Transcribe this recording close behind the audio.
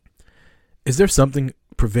Is there something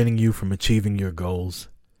preventing you from achieving your goals?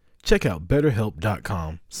 Check out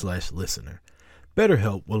BetterHelp.com/listener.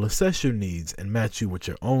 BetterHelp will assess your needs and match you with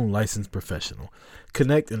your own licensed professional.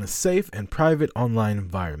 Connect in a safe and private online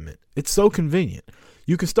environment. It's so convenient.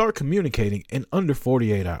 You can start communicating in under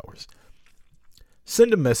 48 hours.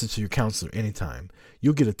 Send a message to your counselor anytime.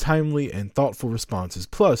 You'll get a timely and thoughtful responses.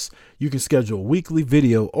 Plus, you can schedule weekly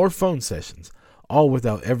video or phone sessions, all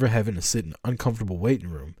without ever having to sit in an uncomfortable waiting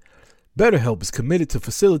room. BetterHelp is committed to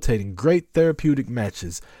facilitating great therapeutic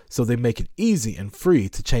matches, so they make it easy and free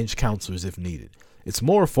to change counselors if needed. It's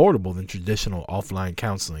more affordable than traditional offline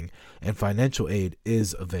counseling, and financial aid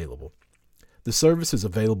is available. The service is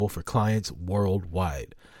available for clients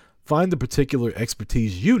worldwide. Find the particular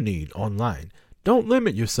expertise you need online. Don't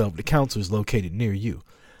limit yourself to counselors located near you.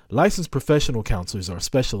 Licensed professional counselors are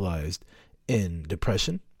specialized in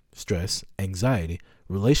depression, stress, anxiety,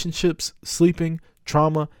 relationships, sleeping,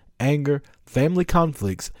 trauma, anger, family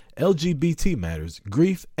conflicts, LGBT matters,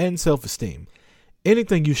 grief, and self-esteem.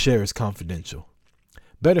 Anything you share is confidential.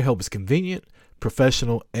 BetterHelp is convenient,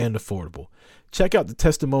 professional, and affordable. Check out the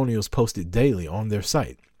testimonials posted daily on their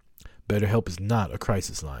site. BetterHelp is not a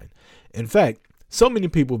crisis line. In fact, so many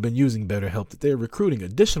people have been using BetterHelp that they are recruiting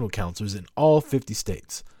additional counselors in all 50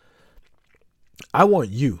 states. I want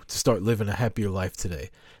you to start living a happier life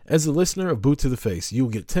today. As a listener of Boot to the Face, you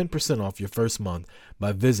will get 10% off your first month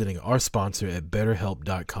by visiting our sponsor at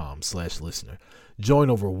betterhelp.com/listener. Join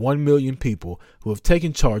over 1 million people who have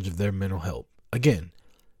taken charge of their mental health. Again,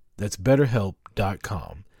 that's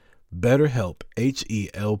betterhelp.com. BetterHelp,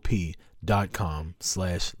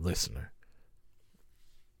 HELP.com/listener.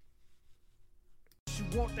 You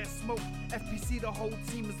want that smoke? FPC, the whole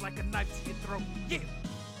team is like a knife to your throat. Yeah.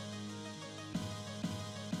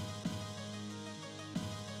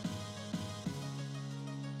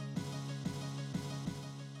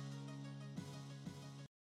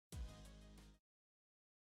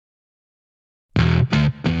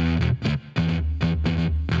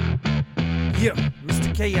 Yeah,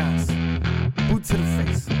 Mr. Chaos. Boot to the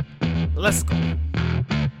face. Let's go.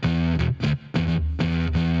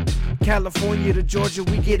 California to Georgia,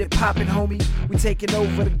 we get it poppin', homie. We taking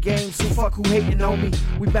over the game, so fuck who hating, homie.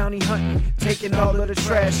 We bounty hunting, taking all of the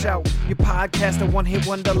trash out. Your podcast a one-hit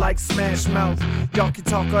wonder like Smash Mouth. Y'all can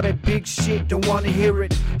talk all that big shit, don't wanna hear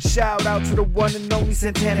it. Shout out to the one and only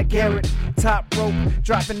Santana Garrett. Top rope,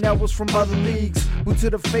 dropping elbows from other leagues. Boot to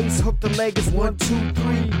the face, hook the leg is 1, 2,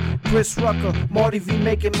 3. Chris Rucker, Marty V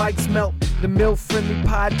making mics melt. The mill-friendly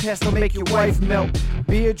podcast will make your wife melt.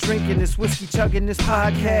 Beer drinking, this whiskey chugging, this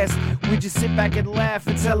podcast. We just sit back and laugh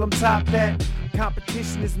and tell them top that.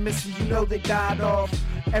 Competition is missing, you know they died off.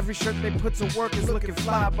 Every shirt they put to work is looking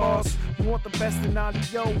fly, boss. You want the best in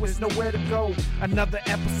audio, there's nowhere to go. Another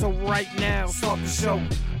episode right now, start the show.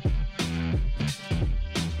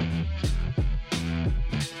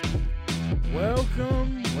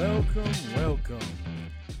 Welcome.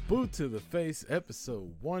 Boot to the Face,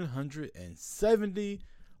 episode 170,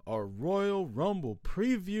 our Royal Rumble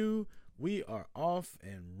preview. We are off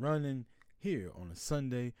and running here on a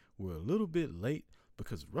Sunday. We're a little bit late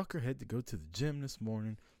because Rucker had to go to the gym this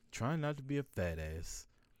morning, trying not to be a fat ass.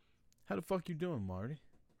 How the fuck you doing, Marty?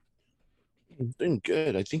 I'm doing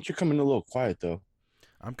good. I think you're coming in a little quiet, though.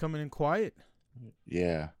 I'm coming in quiet?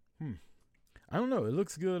 Yeah. I don't know. It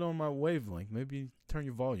looks good on my wavelength. Maybe turn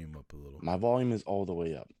your volume up a little. My volume is all the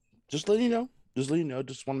way up. Just letting you know. Just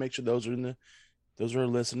want to make sure those who are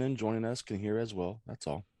listening, joining us, can hear as well. That's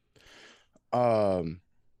all. No,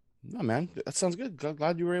 man, that sounds good.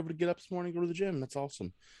 Glad you were able to get up this morning and go to the gym. That's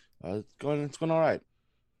awesome. It's going all right.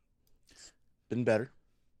 It's been better.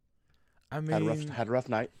 I mean, had a rough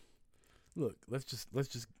night. Look, let's just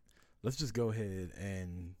go ahead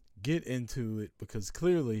and get into it, because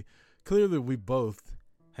clearly we both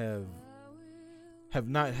have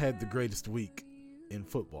not had the greatest week in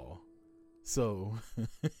football. So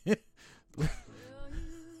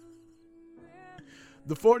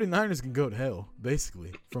the 49ers can go to hell,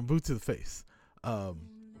 basically, from boot to the face.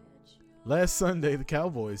 Last Sunday, the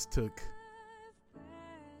Cowboys took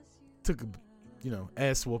a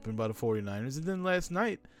ass whooping by the 49ers. And then last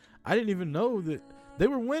night, I didn't even know that they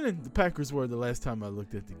were winning. The Packers were the last time I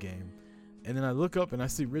looked at the game. And then I look up and I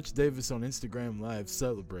see Rich Davis on Instagram Live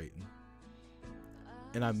celebrating.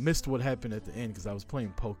 And I missed what happened at the end because I was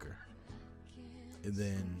playing poker. And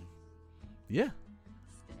then, yeah.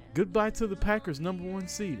 Goodbye to the Packers' number 1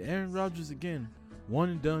 seed. Aaron Rodgers again. One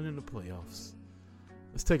and done in the playoffs.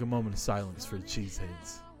 Let's take a moment of silence for the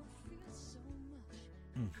cheeseheads.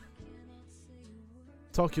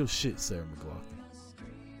 Talk your shit, Sarah McLachlan.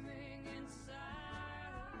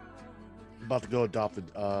 about to go adopt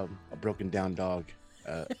a broken down dog.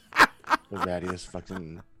 The rattiest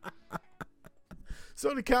fucking.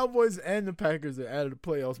 So the Cowboys and the Packers are out of the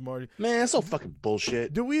playoffs, Marty. Man, that's so fucking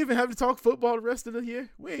bullshit. Do we even have to talk football the rest of the year?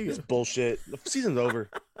 It's bullshit. The season's over.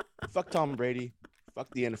 Fuck Tom Brady.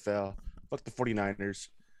 Fuck the NFL. Fuck the 49ers.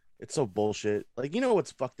 It's so bullshit. Like, you know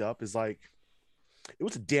what's fucked up is like, it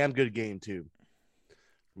was a damn good game too.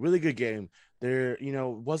 Really good game. There,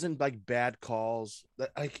 wasn't like bad calls.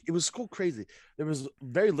 Like, it was so crazy. There was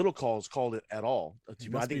very little calls called it at all. I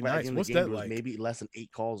think nice. In the What's game, that there was like? maybe less than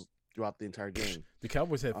 8 calls throughout the entire game. The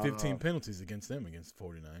Cowboys had 15 penalties against them against the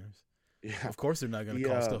 49ers. Yeah. Of course, they're not going to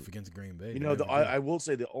call stuff against Green Bay. I will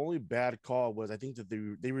say the only bad call was I think that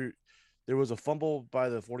there was a fumble by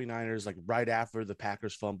the 49ers like right after the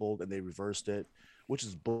Packers fumbled and they reversed it, which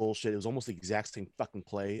is bullshit. It was almost the exact same fucking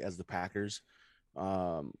play as the Packers.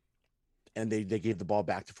 And they gave the ball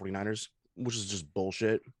back to 49ers, which is just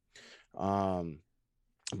bullshit.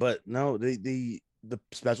 But no, the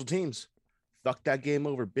special teams fucked that game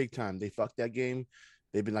over big time. They fucked that game.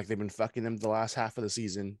 They've been fucking them the last half of the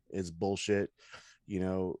season. It's bullshit.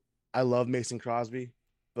 I love Mason Crosby,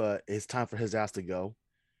 but it's time for his ass to go.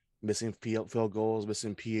 Missing field goals,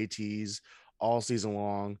 missing PATs all season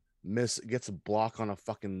long. Gets a block on a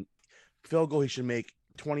fucking field goal he should make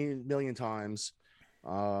 20 million times.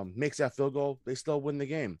 Makes that field goal, they still win the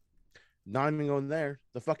game. Not even going there.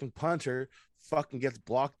 The fucking punter fucking gets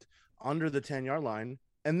blocked under the 10-yard line.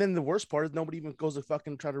 And then the worst part is nobody even goes to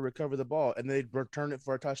fucking try to recover the ball, and they return it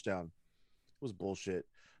for a touchdown. It was bullshit.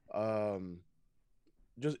 If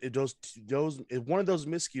one of those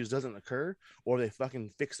miscues doesn't occur, or they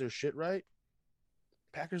fucking fix their shit right,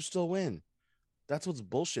 Packers still win. That's what's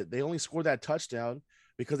bullshit. They only scored that touchdown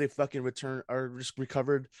because they fucking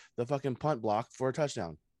recovered the fucking punt block for a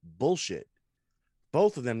touchdown. Bullshit.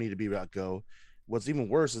 Both of them need to be let go. What's even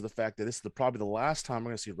worse is the fact that this is probably the last time we're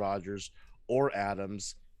going to see Rodgers or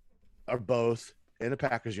Adams or both in a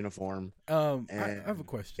Packers uniform. I have a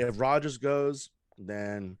question. If Rodgers goes,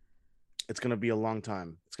 then it's going to be a long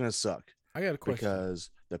time. It's going to suck. I got a question. Because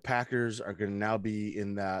the Packers are going to now be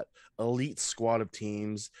in that elite squad of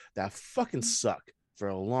teams that fucking suck for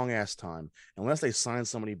a long ass time, unless they sign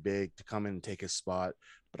somebody big to come in and take his spot.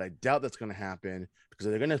 But I doubt that's going to happen, because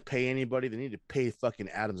if they're going to pay anybody, they need to pay fucking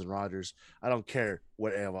Adams and Rodgers. I don't care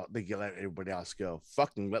what they let everybody else go.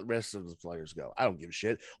 Fucking let the rest of the players go. I don't give a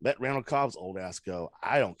shit. Let Randall Cobb's old ass go.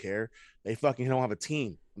 I don't care. They fucking don't have a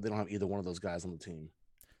team. They don't have either one of those guys on the team.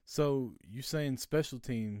 So you saying special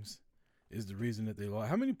teams is the reason that they lost?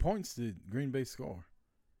 How many points did Green Bay score?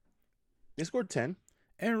 They scored 10.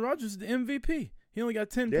 Aaron Rodgers is the MVP. He only got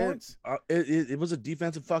 10 points. It was a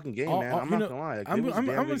defensive fucking game, man. I'm not going to lie. Like, I'm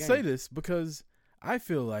going to say this because I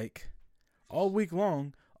feel like all week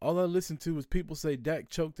long, all I listened to was people say Dak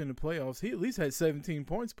choked in the playoffs. He at least had 17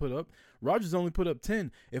 points put up. Rodgers only put up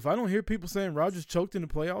 10. If I don't hear people saying Rodgers choked in the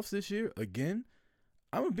playoffs this year again,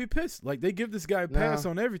 I'm going to be pissed. Like, they give this guy a pass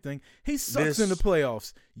on everything. He sucks in the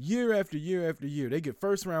playoffs year after year after year. They get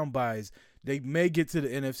first-round buys. They may get to the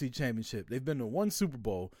NFC Championship. They've been to one Super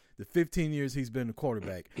Bowl the 15 years he's been the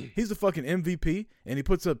quarterback. He's the fucking MVP, and he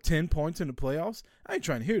puts up 10 points in the playoffs. I ain't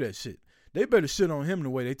trying to hear that shit. They better shit on him the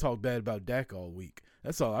way they talk bad about Dak all week.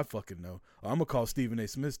 That's all I fucking know. I'm going to call Stephen A.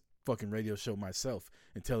 Smith's fucking radio show myself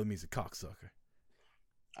and tell him he's a cocksucker.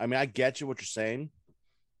 I mean, I get you what you're saying.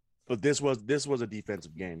 But this was a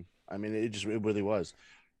defensive game. I mean, it really was.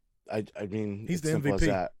 I mean, he's the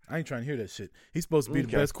MVP. I ain't trying to hear that shit. He's supposed to be the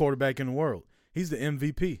best quarterback in the world. He's the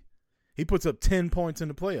MVP. He puts up 10 points in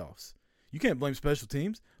the playoffs. You can't blame special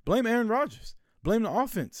teams. Blame Aaron Rodgers. Blame the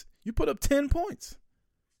offense. You put up 10 points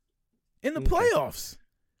in the playoffs.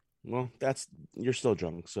 Well, you're still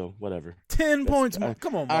drunk, so whatever. 10 points.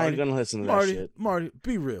 Come on, Marty. I ain't gonna listen to that shit. Marty,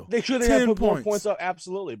 be real. They should have put more points up,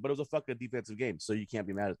 absolutely, but it was a fucking defensive game, so you can't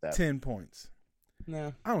be mad at that. 10 points.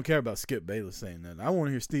 No. I don't care about Skip Bayless saying that. I want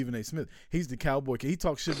to hear Stephen A. Smith. He's the Cowboy. He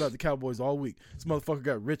talks shit about the Cowboys all week. This motherfucker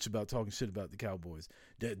got rich about talking shit about the Cowboys.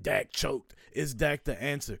 Dak choked. Is Dak the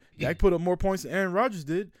answer? Dak put up more points than Aaron Rodgers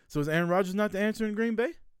did. So is Aaron Rodgers not the answer in Green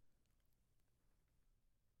Bay?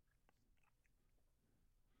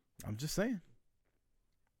 I'm just saying.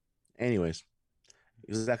 Anyways,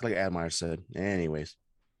 exactly like Admire said. Anyways.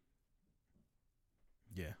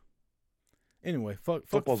 Yeah. Anyway, fuck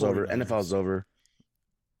football's over. NFL's over.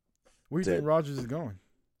 Where do you think Rodgers is going?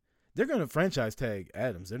 They're going to franchise tag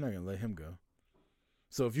Adams. They're not going to let him go.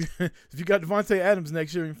 So if you got Devontae Adams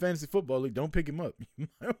next year in fantasy football league, don't pick him up. You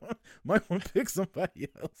might want to pick somebody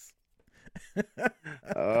else.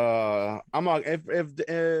 I'm not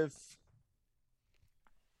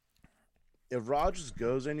if Rodgers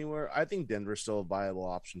goes anywhere, I think Denver's still a viable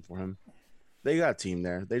option for him. They got a team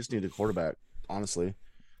there. They just need a quarterback. Honestly,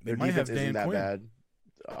 They their might have defense isn't Dan that Quinn. bad.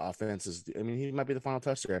 Offense is. I mean, he might be the final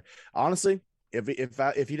touch there. Honestly, if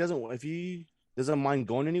he doesn't mind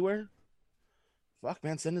going anywhere, fuck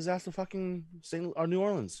man, send his ass to fucking New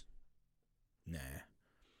Orleans. Nah.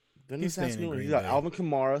 Then He's his ass staying in New Orleans. Green He's got Bay. Alvin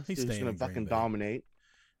Kamara, He's who's staying gonna in Green fucking Bay. dominate.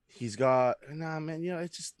 He's got man,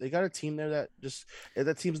 it's just they got a team there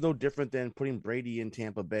that team's no different than putting Brady in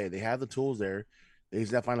Tampa Bay. They have the tools there.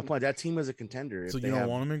 He's that final point. That team is a contender. So you don't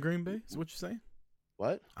want him in Green Bay? Is what you're saying?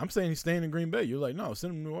 What? I'm saying he's staying in Green Bay. You're like, no,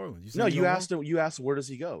 send him to New Orleans. You asked him. You asked where does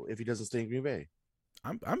he go if he doesn't stay in Green Bay?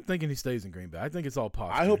 I'm thinking he stays in Green Bay. I think it's all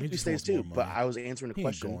possible. I hope he stays too. But I was answering the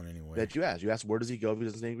question going anywhere. that you asked. You asked where does he go if he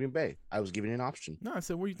doesn't stay in Green Bay? I was giving you an option. No, I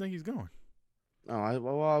said where do you think he's going? Oh,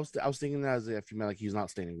 I was thinking that as if you meant like he's not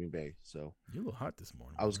staying in Green Bay. So you're a little hot this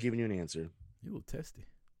morning. I was giving you an answer. You're a little testy.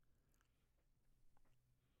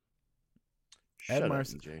 Shut up,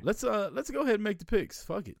 EJ. Let's go ahead and make the picks.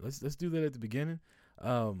 Fuck it. Let's do that at the beginning.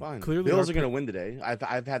 Fine. Clearly, Bills are going to win today.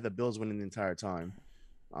 I've had the Bills winning the entire time.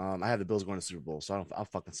 I have the Bills going to Super Bowl, so I'll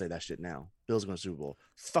fucking say that shit now. Bills going to Super Bowl.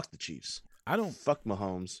 Fuck the Chiefs. Fuck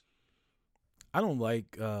Mahomes. I don't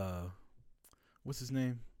like what's his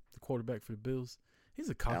name? The quarterback for the Bills. He's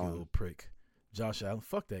a cocky little prick. Josh Allen.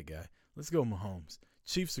 Fuck that guy. Let's go Mahomes.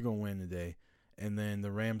 Chiefs are going to win today, and then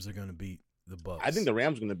the Rams are going to beat the Bucks. I think the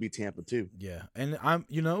Rams are going to beat Tampa too. Yeah, and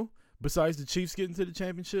besides the Chiefs getting to the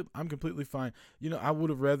championship, I'm completely fine. I would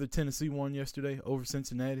have rather Tennessee won yesterday over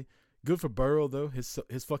Cincinnati. Good for Burrow though. His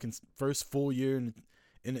fucking first full year in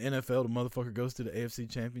the NFL, the motherfucker goes to the AFC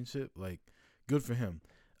Championship. Like, good for him.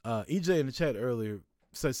 EJ in the chat earlier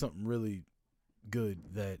said something really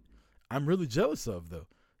good that I'm really jealous of though.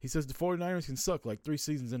 He says the 49ers can suck like 3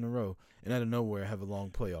 seasons in a row and out of nowhere have a long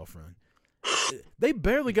playoff run. They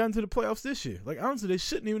barely got into the playoffs this year. Like, honestly, they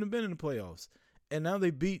shouldn't even have been in the playoffs. And now they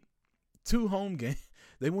beat 2 home games.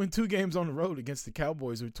 They win 2 games on the road against the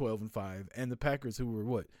Cowboys, who are 12-5, and the Packers, who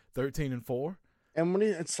were 13-4. And when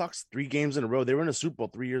it sucks 3 games in a row, they were in a Super Bowl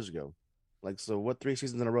 3 years ago. Like, so what 3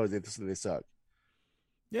 seasons in a row? They suck.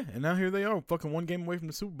 Yeah, and now here they are, fucking 1 game away from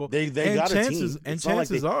the Super Bowl. They got a team. And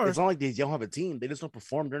chances are, it's not like they don't have a team. They just don't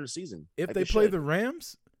perform during the season. If they play the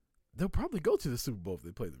Rams, they'll probably go to the Super Bowl if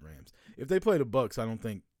they play the Rams. If they play the Bucks, I don't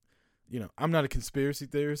think, I'm not a conspiracy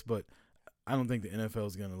theorist, but I don't think the NFL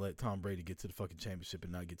is going to let Tom Brady get to the fucking championship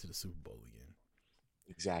and not get to the Super Bowl again.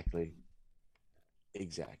 Exactly.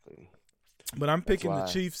 But I'm picking the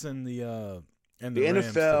Chiefs and the Rams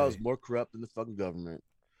NFL today. is more corrupt than the fucking government.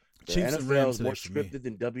 The Chiefs NFL and Rams is more today for me. scripted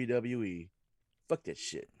than WWE. Fuck that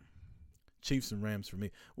shit. Chiefs and Rams for me.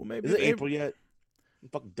 Well, maybe is it April yet? I'm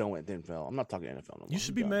fucking done with the NFL. I'm not talking NFL no more. You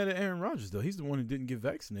should be mad at Aaron Rodgers though. He's the one who didn't get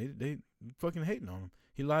vaccinated. They fucking hating on him.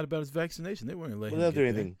 He lied about his vaccination. They weren't letting him do get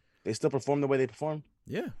anything. They still perform the way they performed.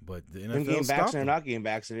 Yeah, but the them NFL getting stopped vaccinated him. or not getting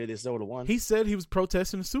vaccinated, they still would have won. He said he was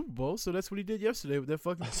protesting the Super Bowl, so that's what he did yesterday with that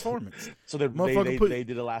fucking performance. So they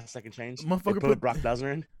did a last second change. Motherfucker put Brock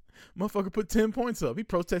Lesnar in. Motherfucker put 10 points up. He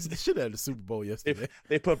protested the shit out of the Super Bowl yesterday.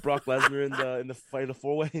 They put Brock Lesnar in the fight of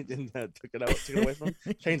 4-way and took it away from him.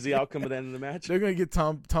 Changed the outcome at the end of the match. They're gonna get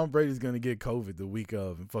Tom Brady's gonna get COVID the week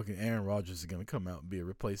of, and fucking Aaron Rodgers is gonna come out and be a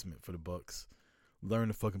replacement for the Bucks. Learn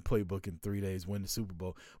the fucking playbook in 3 days, win the Super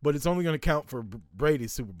Bowl. But it's only gonna count for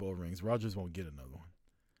Brady's Super Bowl rings. Rodgers won't get another one.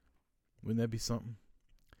 Wouldn't that be something?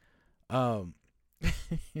 So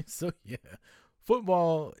yeah,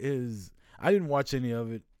 football is. I didn't watch any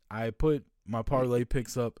of it. I put my parlay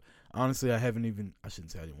picks up. Honestly, I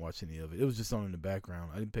shouldn't say I didn't watch any of it. It was just on in the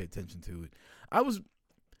background. I didn't pay attention to it. I was,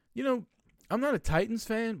 I'm not a Titans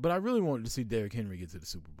fan, but I really wanted to see Derrick Henry get to the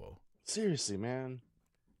Super Bowl. Seriously, man.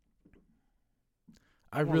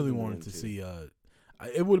 I really wanted to see.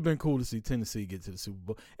 It would have been cool to see Tennessee get to the Super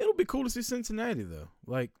Bowl. It'll be cool to see Cincinnati, though.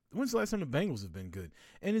 Like, when's the last time the Bengals have been good?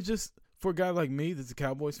 And it just, for a guy like me that's a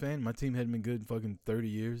Cowboys fan, my team hadn't been good in fucking 30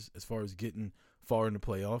 years as far as getting far in the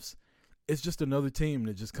playoffs. It's just another team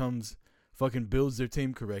that just comes, fucking builds their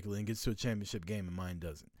team correctly and gets to a championship game and mine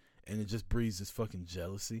doesn't. And it just breeds this fucking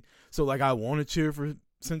jealousy. So, like, I want to cheer for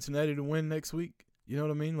Cincinnati to win next week. You know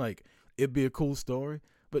what I mean? Like, it'd be a cool story.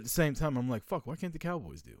 But at the same time, I'm like, fuck, why can't the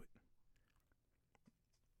Cowboys do it?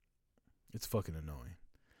 It's fucking annoying.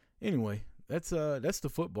 Anyway, that's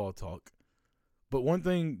the football talk. But one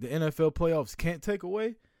thing the NFL playoffs can't take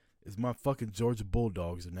away is my fucking Georgia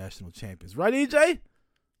Bulldogs are national champions. Right, EJ?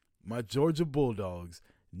 My Georgia Bulldogs,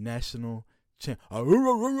 national champ.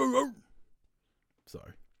 Sorry.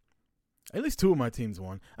 At least 2 of my teams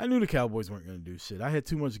won. I knew the Cowboys weren't going to do shit. I had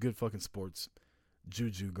too much good fucking sports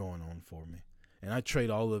juju going on for me. And I trade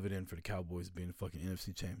all of it in for the Cowboys being the fucking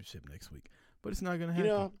NFC Championship next week. But it's not going to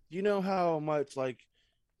happen. You know how much, like,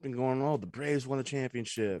 been going, oh, the Braves won the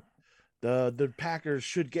championship. The Packers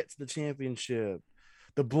should get to the championship.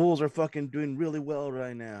 The Bulls are fucking doing really well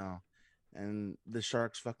right now. And the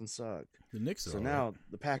Sharks fucking suck. The Knicks are so all now right.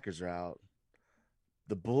 the Packers are out.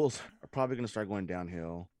 The Bulls are probably going to start going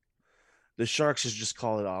downhill. The Sharks should just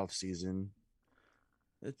call it off season.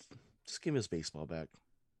 It's just give us baseball back.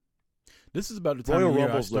 This is about the time Royal of year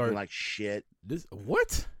Rumble's I start. looking like shit.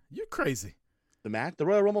 What? You're crazy. The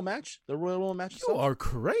Royal Rumble match. The Royal Rumble match. You are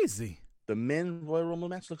crazy. The men Royal Rumble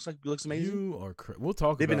match looks amazing. You are crazy. We'll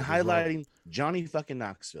talk. They've about been highlighting Johnny fucking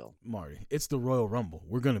Knoxville. Marty. It's the Royal Rumble.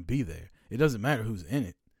 We're gonna be there. It doesn't matter who's in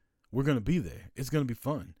it. We're gonna be there. It's gonna be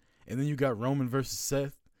fun. And then you got Roman versus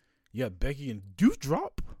Seth. You got Becky and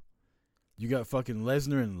Doudrop. You got fucking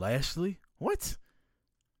Lesnar and Lashley. What?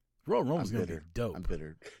 Royal Rumble's gonna be dope. I'm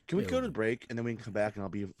bitter. Can we go to the break and then we can come back and I'll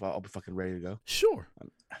be fucking ready to go? Sure. I'm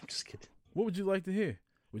just kidding. What would you like to hear?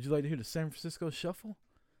 Would you like to hear the San Francisco Shuffle?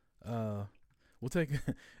 We'll take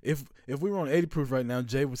if we were on 80 proof right now,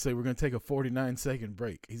 Jay would say we're gonna take a 49-second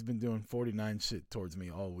break. He's been doing 49 shit towards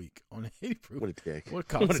me all week on 80 proof. What a dick! What a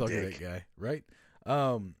cocksucker that guy, right?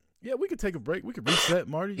 Yeah, we could take a break. We could reset,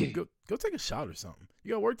 Marty. You go take a shot or something.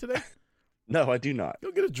 You got work today? No, I do not.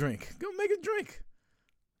 Go get a drink. Go make a drink.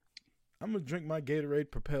 I'm gonna drink my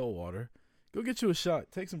Gatorade Propel water. Go get you a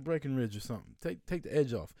shot. Take some Breckenridge or something. Take the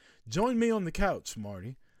edge off. Join me on the couch,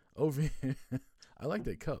 Marty. Over here. I like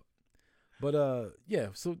that cup. But yeah,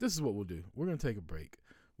 so this is what we'll do. We're gonna take a break.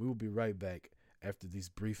 We will be right back after these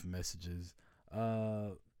brief messages.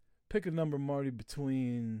 Pick a number, Marty,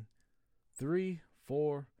 between 3,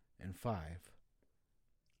 4, and 5.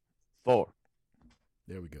 4.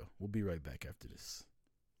 There we go. We'll be right back after this.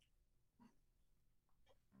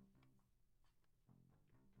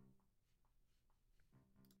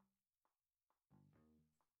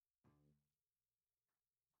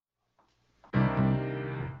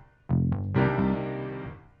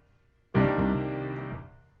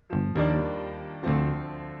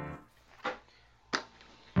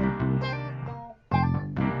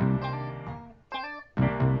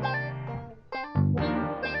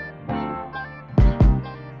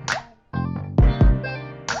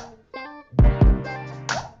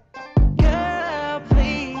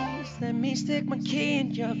 Stick my key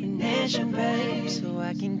in your ignition, babe, so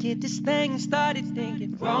I can get this thing started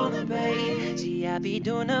thinking rolling, babe. See, I be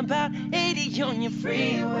doing about 80 on your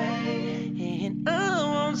freeway, and I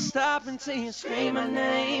won't stop until you scream my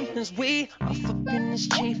name. Cause we off up in this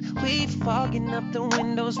Jeep, we fogging up the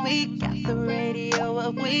windows, we got the radio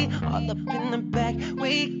up, we all up in the back,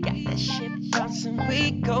 we got that shit bouncing,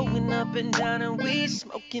 we going up and down, and we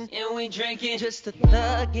smoking and we drinking, just a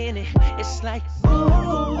thug in it. It's like,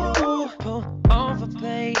 ooh, pull over,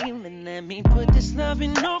 babe, and let me put this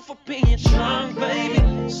loving on for being strong,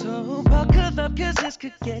 baby. So buckle up, cause this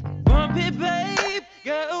could get bumpy, babe.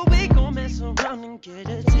 Girl, we gon' mess around and get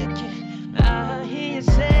a ticket. I hear you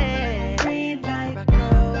say green light, rock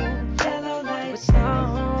road, yellow light, with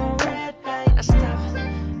stone, red light. I stop,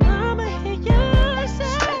 I'ma hear you say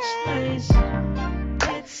switch lanes,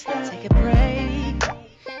 hit stop, take a break,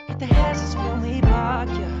 hit the hazards when we park,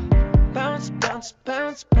 yeah. Bounce, bounce,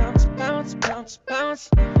 bounce, bounce, bounce, bounce, bounce,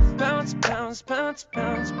 bounce, bounce, bounce,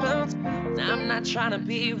 bounce, bounce. Now I'm not trying to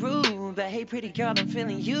be rude, but hey, pretty girl, I'm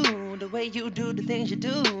feeling you. The way you do the things you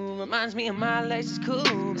do reminds me of my life is cool.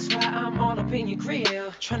 That's why I'm all up in your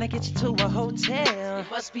grill, trying to get you to a hotel. You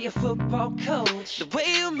must be a football coach. The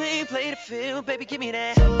way you may play the field, baby, give me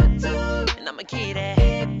that. And I'ma get that.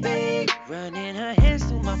 Running her hands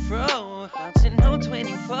through my fro, bouncing on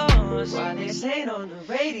 24s while they say it on the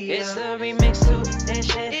radio. It's the remix to that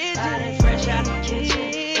shit. It's body fresh out the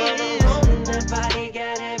kitchen. For the home, that body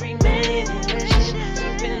got every man in that shit.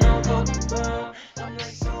 Sipping on cold. I'm like,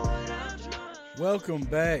 so what I'm drunk. Welcome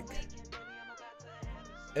back.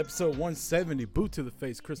 Episode 170, Boot to the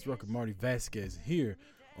Face. Chris Rucker, Marty Vasquez here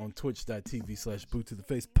on twitch.tv/Boot to the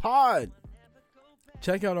Face pod.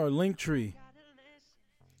 Check out our Linktree.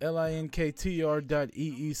 Linktr.ee/boot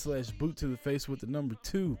to the face with the number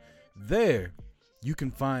 2. There, you can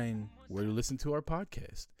find where to listen to our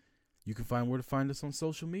podcast. You can find where to find us on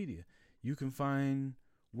social media. You can find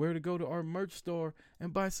where to go to our merch store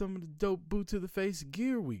and buy some of the dope Boot to the Face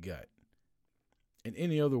gear we got. And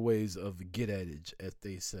any other ways of get at it, as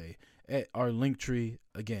they say, at our Linktree.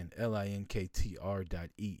 Again, linktr.ee/boot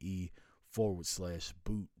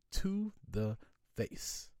to the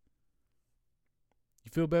face. You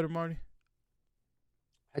feel better, Marty?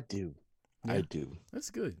 I do. Yeah. I do. That's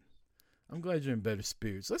good. I'm glad you're in better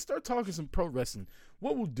spirits. Let's start talking some pro wrestling.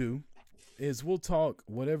 What we'll do is we'll talk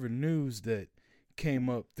whatever news that came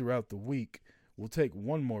up throughout the week. We'll take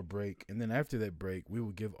one more break, and then after that break, we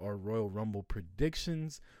will give our Royal Rumble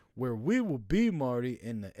predictions, where we will be, Marty,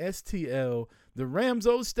 in the STL, the Rams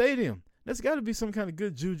old stadium. That's got to be some kind of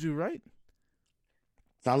good juju, right?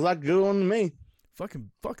 Sounds like a good one to me.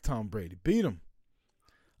 Fuck Tom Brady. Beat him.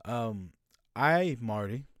 I,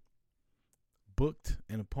 Marty, booked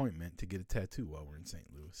an appointment to get a tattoo while we're in St.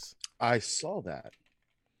 Louis. I saw that.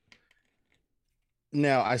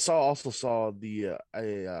 Now, I also saw the I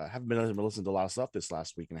haven't been able to listen to a lot of stuff this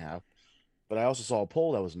last week and a half, but I also saw a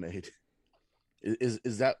poll that was made. Is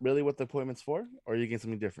that really what the appointment's for, or are you getting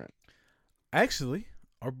something different? Actually,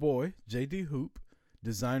 our boy, JD Hoop,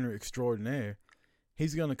 designer extraordinaire,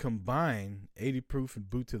 he's going to combine 80 proof and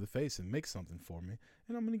boot to the face and make something for me,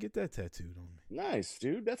 and I'm going to get that tattooed on me. Nice,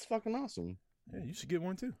 dude. That's fucking awesome. Yeah, you should get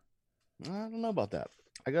one too. I don't know about that.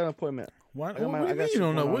 I got an appointment. Why? What do you mean you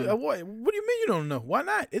don't know? What do you mean you don't know? Why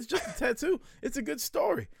not? It's just a tattoo. It's a good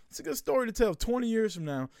story. It's a good story to tell. 20 years from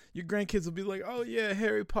now, your grandkids will be like, oh, yeah,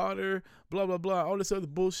 Harry Potter, blah, blah, blah, all this other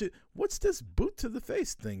bullshit. What's this boot to the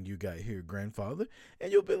face thing you got here, grandfather?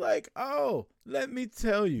 And you'll be like, oh, let me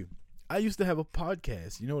tell you. I used to have a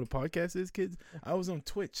podcast. You know what a podcast is, kids? I was on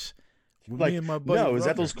Twitch with me and my buddy. No, is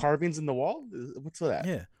that those carvings in the wall? What's that?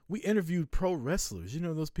 Yeah. We interviewed pro wrestlers. You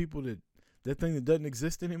know those people that thing that doesn't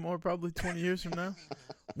exist anymore probably 20 years from now?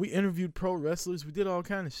 We interviewed pro wrestlers. We did all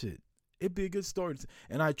kind of shit. It'd be a good story.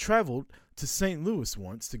 And I traveled to St. Louis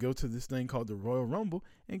once to go to this thing called the Royal Rumble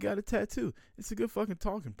and got a tattoo. It's a good fucking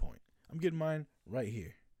talking point. I'm getting mine right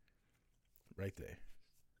here. Right there.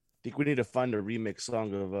 I think we need to find a remix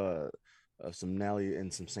song of some Nelly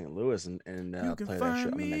and some St. Louis and you can play find that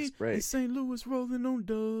shit on the me next break. in St. Louis rolling on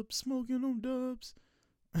dubs, smoking on dubs.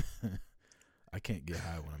 I can't get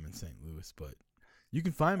high when I'm in St. Louis, but you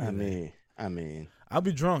can find me. I mean, I'll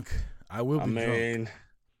be drunk. I will be drunk.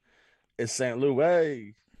 It's St.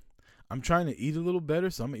 Louis. I'm trying to eat a little better,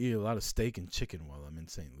 so I'm gonna eat a lot of steak and chicken while I'm in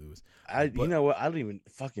St. Louis. You know what? I don't even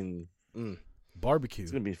fucking barbecue.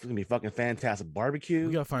 It's gonna be fucking fantastic barbecue.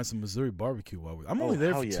 We gotta find some Missouri barbecue while I'm only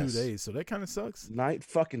there for 2 days, so that kind of sucks. Night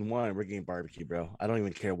fucking one, we're getting barbecue, bro. I don't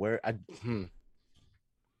even care where.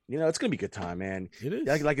 You know, it's gonna be a good time, man. It is.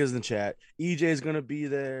 Like it is in the chat. EJ's gonna be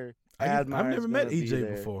there. I've never met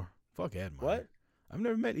EJ before. Fuck Admire. What? I've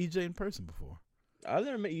never met EJ in person before. I've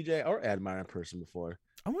never met EJ or Admire in person before.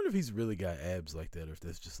 I wonder if he's really got abs like that, or if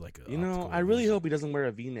that's just like a. You know, I really hope he doesn't wear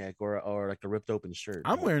a V-neck or like a ripped open shirt.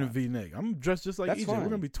 I'm wearing a V-neck. I'm dressed just like That's EJ. fine. We're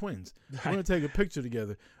gonna be twins. We're gonna take a picture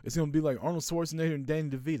together. It's gonna be like Arnold Schwarzenegger and Danny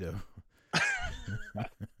DeVito.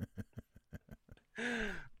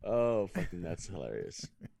 Oh, fucking that's hilarious.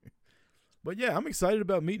 But yeah, I'm excited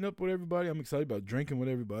about meeting up with everybody. I'm excited about drinking with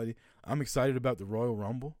everybody. I'm excited about the Royal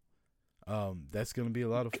Rumble. That's gonna be a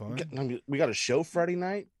lot of fun. We got a show Friday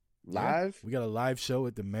night live. Yeah, we got a live show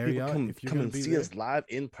at the Marriott. If you're gonna see us live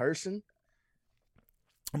in person,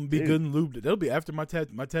 I'm gonna be good and lubed. That'll be after my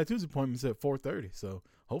tattoos appointment's at 4:30. So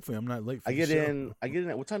hopefully I'm not late for I the get show.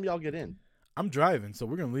 in. What time do y'all get in? I'm driving, so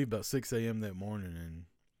we're gonna leave about 6 a.m. that morning, and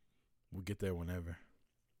we'll get there whenever.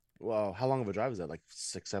 Well, how long of a drive is that? Like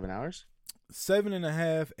 6-7 hours?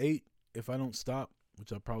 7.5, 8 if I don't stop,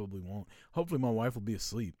 which I probably won't. Hopefully my wife will be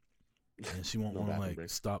asleep and she won't want to like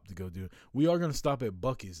stop to go do it. We are gonna stop at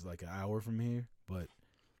Buc-ee's like an hour from here, but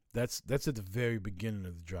that's at the very beginning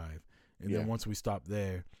of the drive. And then once we stop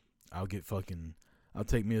there, I'll take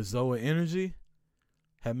me a Zoa Energy,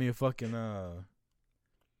 have me a fucking a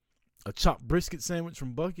chopped brisket sandwich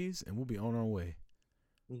from Buc-ee's, and we'll be on our way.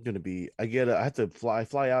 I have to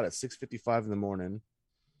fly out at 6:55 in the morning.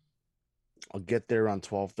 I'll get there around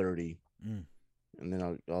 12:30, and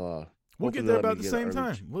then we'll get there about the same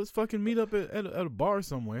time. Let's fucking meet up at a bar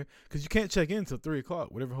somewhere, because you can't check in until 3 o'clock,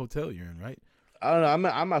 whatever hotel you're in, right? I don't know.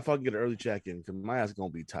 I might fucking get an early check in because my ass is gonna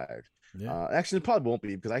be tired. Yeah. Actually, it probably won't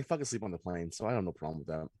be because I fucking sleep on the plane, so I have no problem with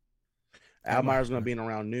that. Admire's gonna be in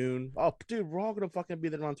around noon. Oh, dude, we're all gonna fucking be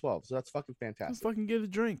there around 12, so that's fucking fantastic. Let's fucking get a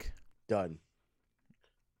drink. Done.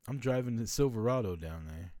 I'm driving the Silverado down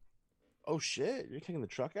there. Oh shit! You're taking the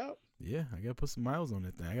truck out? Yeah, I gotta put some miles on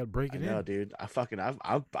that thing. I gotta break it in. No, dude.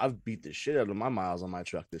 I've beat the shit out of my miles on my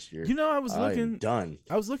truck this year. You know, I was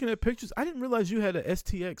looking at pictures. I didn't realize you had a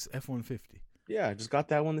STX F-150. Yeah, I just got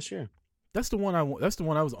that one this year. That's the one I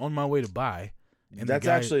was on my way to buy. And that's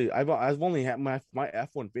actually I've only had my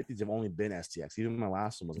F-150s have only been STX. Even my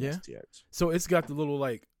last one was an STX. So it's got the little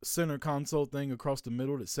like center console thing across the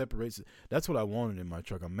middle that separates it. That's what I wanted in my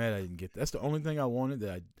truck. I'm mad I didn't get that. That's the only thing I wanted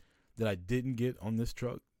that I didn't get on this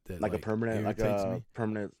truck. That like a permanent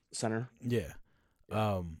permanent center. Yeah.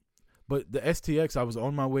 But the STX, I was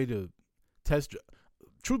on my way to test.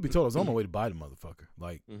 Truth be told, I was on my way to buy the motherfucker.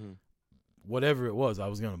 Like whatever it was, I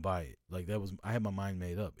was gonna buy it. Like I had my mind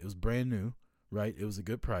made up. It was brand new, right? It was a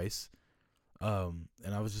good price. And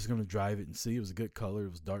I was just gonna drive it and see. It was a good color.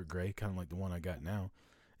 It was dark gray, kind of like the one I got now.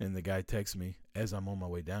 And the guy texts me as I'm on my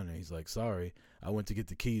way down there. He's like, "Sorry, I went to get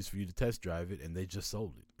the keys for you to test drive it, and they just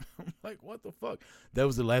sold it." I'm like, "What the fuck?" That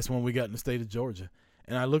was the last one we got in the state of Georgia.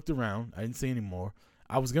 And I looked around. I didn't see any more.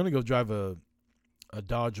 I was gonna go drive a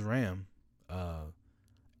Dodge Ram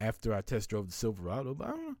after I test drove the Silverado, but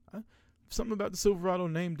I don't know. Something about the Silverado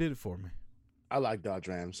name did it for me. I like Dodge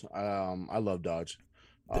Rams. I love Dodge.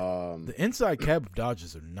 The inside cab of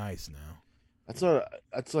Dodges are nice now.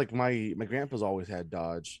 That's like my grandpa's always had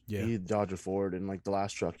Dodge. Yeah. He had Dodge or Ford, and like the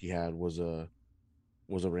last truck he had was a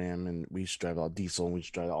Ram, and we used to drive all diesel, and we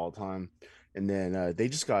used to drive it all the time. And then he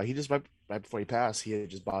just right before he passed, he had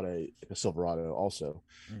just bought a Silverado also.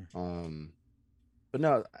 But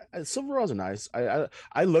no, Silverados are nice.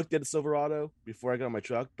 I looked at a Silverado before I got on my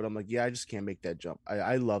truck, but I'm like, yeah, I just can't make that jump.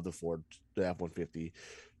 I love the Ford, the F-150,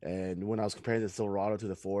 and when I was comparing the Silverado to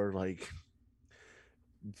the Ford, like,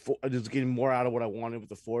 I was getting more out of what I wanted with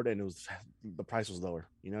the Ford, and the price was lower.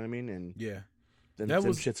 You know what I mean? And yeah, them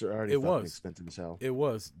shits are already fucking expensive as hell. It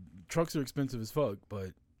was. Trucks are expensive as fuck,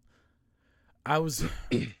 but I was.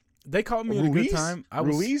 They called me at a good time.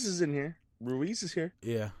 Ruiz is in here. Ruiz is here.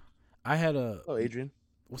 Yeah. I had a. Oh, Adrian.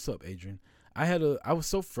 What's up, Adrian? I was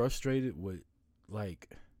so frustrated with like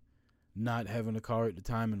not having a car at the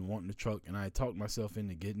time and wanting a truck, and I talked myself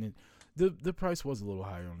into getting it. The price was a little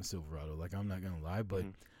higher on the Silverado, like I'm not gonna lie, but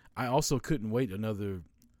I also couldn't wait another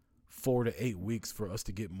 4 to 8 weeks for us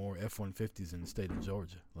to get more F-150s in the state of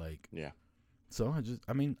Georgia. Like, yeah. So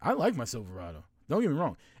I like my Silverado. Don't get me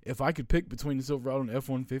wrong. If I could pick between the Silverado and the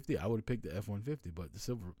F-150, I would have picked the F-150. But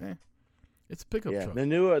the it's a pickup truck. The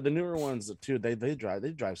newer ones too. They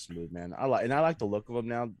drive smooth, man. I like the look of them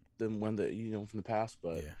now than one that from the past.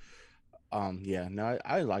 But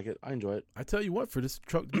I like it. I enjoy it. I tell you what, for this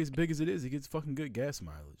truck to be as big as it is, it gets fucking good gas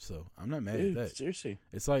mileage. So I'm not mad at that. Seriously,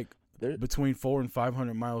 it's like between 400 and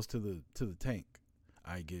 500 miles to the tank.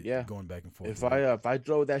 I get going back and forth. If I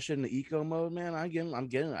drove that shit in the eco mode, man, I've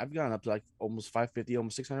gone up to like almost 550,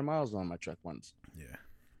 almost 600 miles on my truck once. Yeah.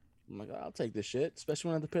 I'm like, I'll take this shit, especially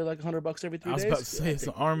when I have to pay like $100 every 3 days. I was about to say it's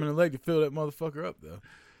an arm and a leg to fill that motherfucker up, though.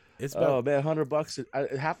 It's about, man,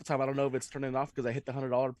 $100. Half the time I don't know if it's turning off because I hit the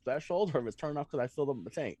 $100 threshold or if it's turning off because I filled up the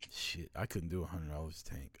tank. Shit, I couldn't do $100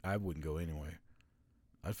 tank. I wouldn't go anywhere.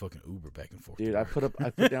 I'd fucking Uber back and forth. Dude, I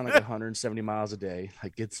put down like 170 miles a day.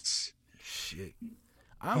 Like it's shit.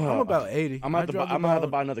 I'm about 80. I'm gonna have to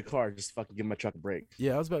buy another car just to fucking give my truck a break.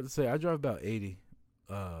 Yeah, I was about to say I drive about 80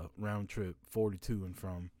 round trip, 42 and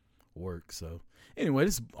from work. So anyway,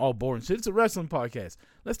 this is all boring shit. It's a wrestling podcast.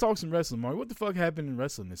 Let's talk some wrestling, Mario. What the fuck happened in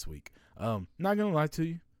wrestling this week? Not gonna lie to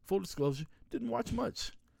you, full disclosure, didn't watch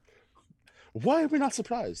much. Why are we not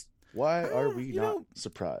surprised? Why are we not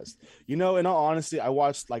surprised? In all honesty, I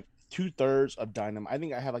watched like 2/3 of Dynamite. I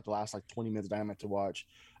think I have like the last like 20 minutes of Dynamite to watch.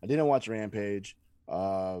 I didn't watch Rampage.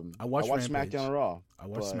 I watched SmackDown and Raw. I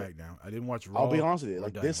watched SmackDown. I didn't watch Raw. I'll be honest with you.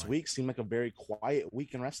 Like this week seemed like a very quiet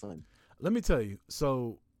week in wrestling. Let me tell you.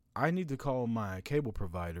 So I need to call my cable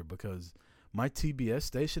provider because my TBS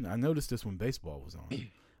station, I noticed this when baseball was on.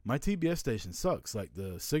 My TBS station sucks. Like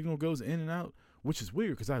the signal goes in and out, which is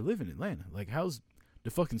weird because I live in Atlanta. Like how's the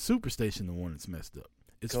fucking Superstation the one that's messed up?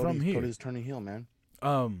 It's from here. Cody's turning heel, man.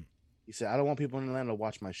 He said, I don't want people in Atlanta to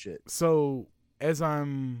watch my shit. So as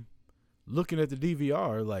I'm looking at the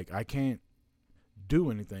DVR, like I can't do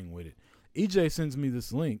anything with it. EJ sends me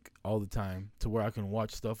this link all the time to where I can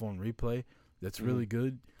watch stuff on replay that's really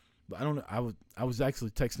good. But I don't know. I was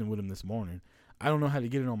actually texting with him this morning. I don't know how to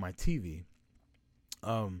get it on my TV.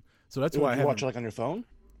 So that's why I watch it like on your phone.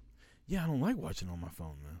 Yeah, I don't like watching on my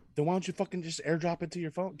phone, man. Then why don't you fucking just airdrop it to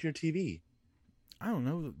your phone, to your TV? I don't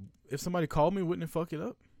know. If somebody called me, wouldn't it fuck it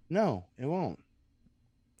up? No, it won't.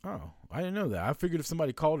 Oh, I didn't know that. I figured if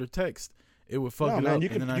somebody called or text, it would fuck it man, up. You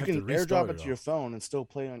can airdrop it to your phone phone and still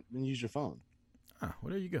play and use your phone. Ah,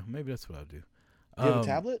 well, there you go. Maybe that's what I'll do. You have a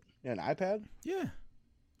tablet? You have an iPad? Yeah.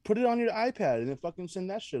 Put it on your iPad and then fucking send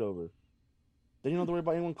that shit over. Then you don't have to worry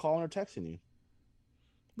about anyone calling or texting you.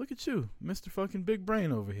 Look at you, Mr. fucking Big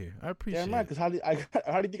Brain over here. I appreciate it. Yeah, because how do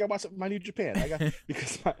you think I watch my New Japan?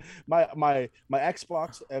 Because my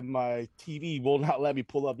Xbox and my TV will not let me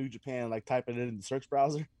pull up New Japan, like typing it in the search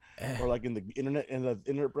browser or like in the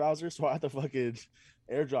internet browser. So I have to fucking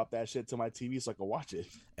airdrop that shit to my TV so I can watch it.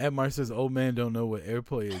 Admar says, "Old man don't know what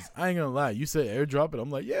AirPlay is." I ain't gonna lie. You said airdrop it. I'm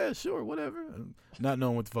like, yeah, sure, whatever. Not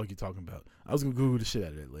knowing what the fuck you're talking about. I was gonna Google the shit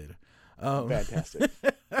out of it later. Fantastic.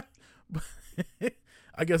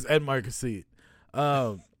 I guess Edmar could see it.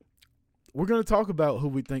 we're gonna talk about who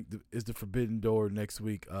we think is the Forbidden Door next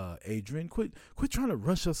week. Adrian, quit trying to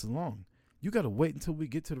rush us along. You got to wait until we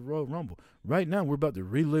get to the Royal Rumble. Right now, we're about to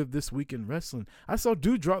relive this week in wrestling. I saw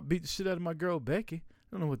Doudrop beat the shit out of my girl Becky. I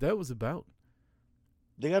don't know what that was about.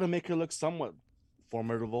 They got to make her look somewhat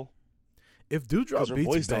formidable. If Doudrop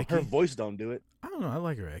beats Becky, her voice don't do it. I don't know. I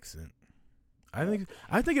like her accent. I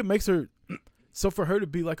think it makes her. So for her to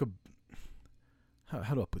be like a,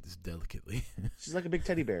 how do I put this delicately? She's like a big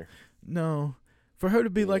teddy bear. No, for her to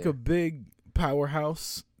be like a big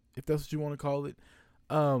powerhouse, if that's what you want to call it.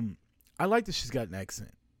 I like that she's got an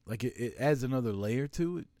accent. Like it adds another layer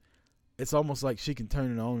to it. It's almost like she can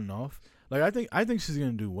turn it on and off. Like I think she's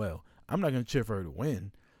gonna do well. I'm not gonna cheer for her to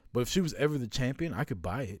win, but if she was ever the champion, I could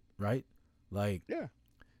buy it, right? Like, yeah,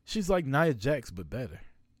 she's like Nia Jax but better.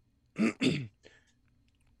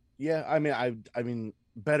 Yeah, I mean,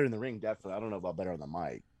 better in the ring, definitely. I don't know about better on the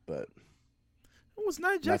mic, but was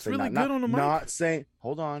Nia Jax really good on the mic?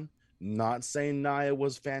 Not saying Nia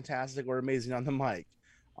was fantastic or amazing on the mic.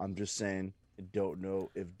 I'm just saying, I don't know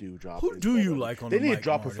if Doudrop. Who do you like on the mic? They need to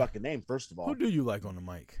drop her fucking name first of all. Who do you like on the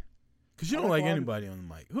mic? Because you don't like anybody on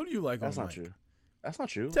the mic. Who do you like on the mic? That's not true. That's not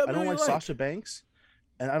true. I don't like Sasha Banks,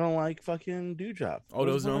 and I don't like fucking Doudrop. Oh,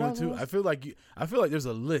 those are the only two. I feel like there's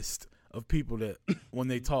a list of people that when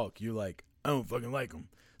they talk, you're like, I don't fucking like them.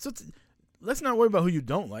 So let's not worry about who you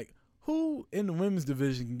don't like. Who in the women's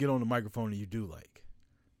division can get on the microphone that you do like?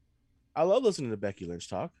 I love listening to Becky Lynch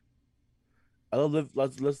talk. I love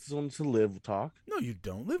listening to Liv talk. No, you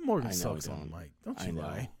don't. Liv Morgan sucks on the mic. Don't you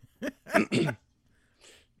lie.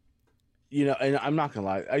 You know, and I'm not gonna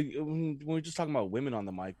lie. When we're just talking about women on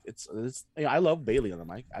the mic, it's I love Bayley on the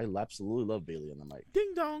mic. I absolutely love Bayley on the mic.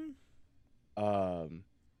 Ding dong.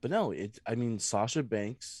 But no, Sasha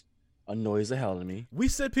Banks annoys the hell out of me. We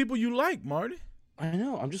said people you like, Marty. I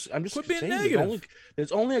know. I'm just quit being negative.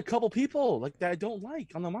 There's only a couple people like that I don't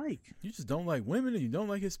like on the mic. You just don't like women and you don't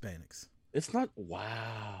like Hispanics. It's not.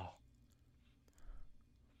 Wow.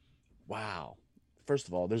 First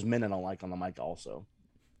of all, there's men I don't like on the mic also.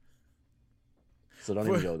 So don't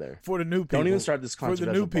even go there. For the new people, don't even start this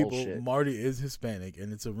controversial bullshit. For the new people, Marty is Hispanic,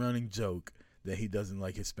 and it's a running joke that he doesn't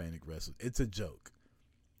like Hispanic wrestlers. It's a joke.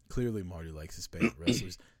 Clearly, Marty likes Hispanic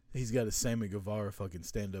wrestlers. He's got a Sammy Guevara fucking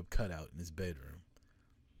stand-up cutout in his bedroom.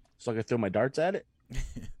 So I can throw my darts at it?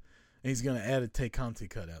 And he's going to add a Tay Conti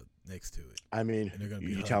cutout next to it. I mean,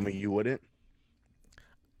 you tell me you wouldn't?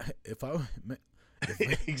 Exactly.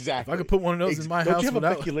 If I could put one of those in my house without... Don't you have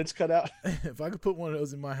a Becky Lynch cutout? If I could put one of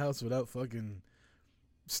those in my house without fucking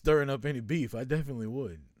stirring up any beef, I definitely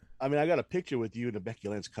would. I mean, I got a picture with you and a Becky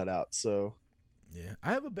Lynch cutout, so... Yeah,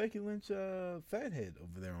 I have a Becky Lynch fathead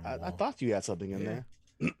over there on the wall. I thought you had something in there.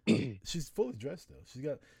 She's fully dressed though. She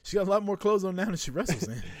got a lot more clothes on now than she wrestles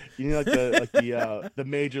in. You know, the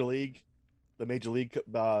Major League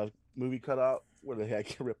movie cutout where they had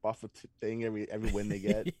to rip off a thing every win they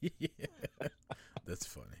get. Yeah. That's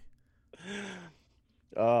funny.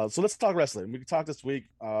 So let's talk wrestling. We can talk this week.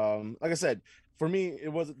 Like I said, for me,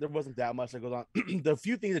 there wasn't that much that goes on. The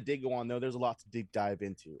few things that did go on though, there's a lot to deep dive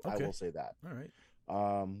into. Okay. I will say that. All right.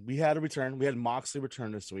 We had a return. We had Moxley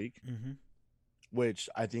return this week, which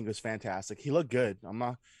I think was fantastic. He looked good. I'm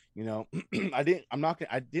not, I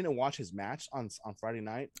didn't watch his match on Friday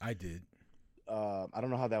night. I did. I don't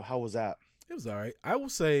know how was that? It was all right. I will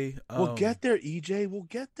say we'll get there, EJ. We'll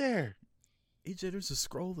get there. EJ, there's a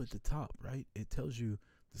scroll at the top, right? It tells you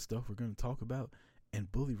the stuff we're going to talk about,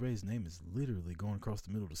 and Bully Ray's name is literally going across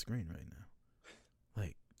the middle of the screen right now.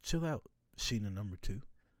 Like, chill out, Sheena number 2.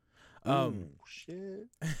 Shit.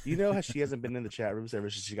 You know how she hasn't been in the chat rooms ever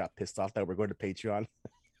since she got pissed off that we're going to Patreon?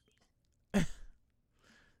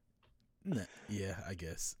 Nah, yeah, I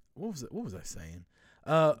guess. What was I saying?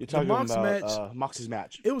 You're talking about Moxie's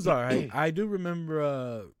match. It was all right. I do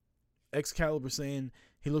remember Excalibur saying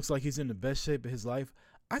he looks like he's in the best shape of his life.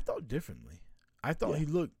 I thought differently. I thought he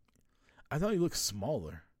looked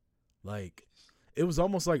smaller. Like, it was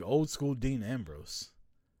almost like old school Dean Ambrose.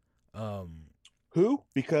 Who?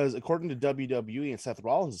 Because according to WWE and Seth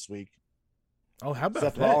Rollins this week. Oh, how about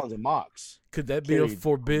Seth Rollins and Mox? Could that be a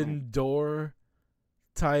Forbidden Door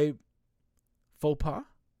type faux pas?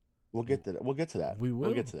 We'll get to that. We'll get to that. We will.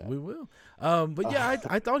 We'll get to that. We will. But yeah,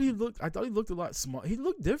 I thought he looked a lot small. He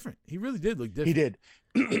looked different. He really did look different. He did.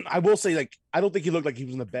 I will say, like, I don't think he looked like he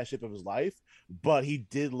was in the best shape of his life, but he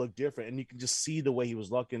did look different, and you can just see the way he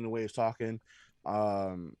was looking, the way he was talking.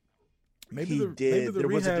 Maybe the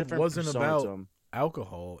rehab wasn't about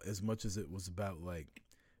alcohol as much as it was about like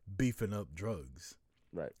beefing up drugs.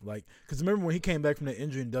 Right. Like, because remember when he came back from that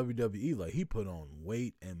injury in WWE, like he put on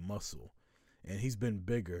weight and muscle, and he's been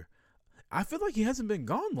bigger. I feel like he hasn't been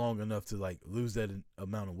gone long enough to like lose that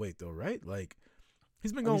amount of weight though, right? Like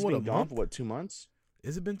he's been gone He's what, been a gone month? for what, 2 months?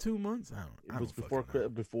 Has it been 2 months? I It was don't fucking know.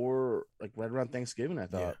 before like right around Thanksgiving, I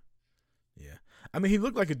thought. Yeah. I mean, he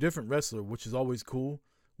looked like a different wrestler, which is always cool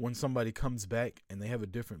when somebody comes back and they have a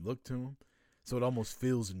different look to him. So it almost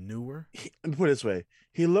feels newer. Let me put it this way: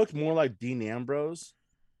 he looked more like Dean Ambrose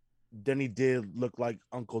than he did look like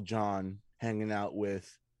Uncle John hanging out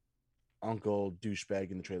with Uncle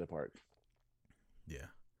Douchebag in the trailer park.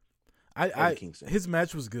 Yeah. Kingston. His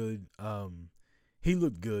match was good. He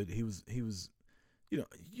looked good. He was you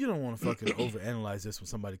don't want to fucking overanalyze this when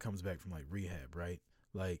somebody comes back from like rehab, right?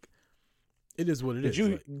 Like it is what it is.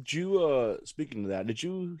 Did you speaking of that, did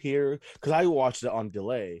you hear, because I watched it on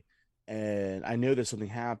delay and I know that something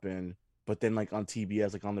happened, but then like on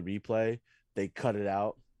TBS, like on the replay, they cut it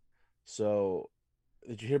out. So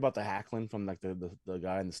did you hear about the hackling from like the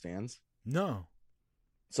guy in the stands? No.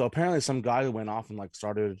 So apparently some guy went off and like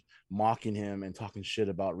started mocking him and talking shit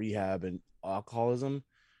about rehab and alcoholism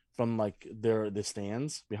from like the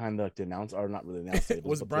stands behind the announce, or not really announce tables.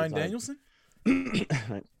 Was it Bryan Danielson?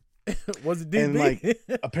 Was it DB? And like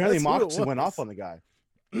apparently Moxley went off on the guy.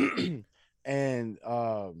 And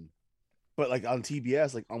but like on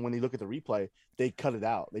TBS, like when you look at the replay, they cut it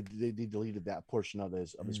out. They deleted that portion of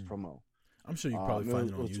his promo. I'm sure you probably find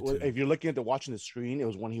it on YouTube. If you're looking at watching the screen, it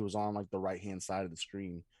was when he was on like the right hand side of the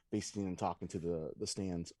screen, basically, and talking to the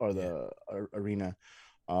stands or the arena.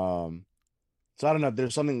 So I don't know.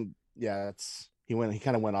 There's something. Yeah, he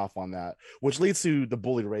kind of went off on that, which leads to the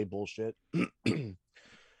Bully Ray bullshit.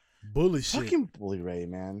 Bully shit. Fucking Bully Ray,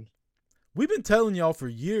 man. We've been telling y'all for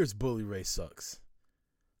years Bully Ray sucks.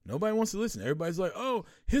 Nobody wants to listen. Everybody's like, "Oh,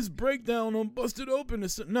 his breakdown on Busted Open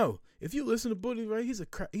is..." No, if you listen to Bully Ray, he's a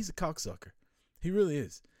cocksucker. He really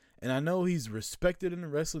is. And I know he's respected in the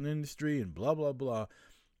wrestling industry and blah blah blah.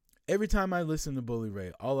 Every time I listen to Bully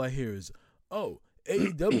Ray, all I hear is, "Oh,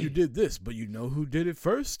 AEW did this, but you know who did it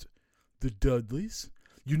first? The Dudleys.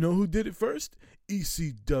 You know who did it first?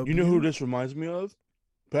 ECW. You know who this reminds me of?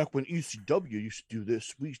 Back when ECW used to do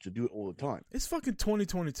this, we used to do it all the time." It's fucking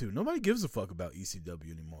 2022. Nobody gives a fuck about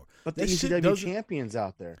ECW anymore. But the ECW champions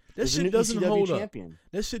out there. That shit doesn't hold up.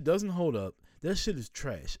 That shit doesn't hold up. That shit is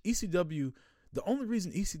trash. ECW, the only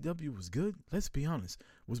reason ECW was good, let's be honest,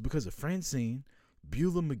 was because of Francine,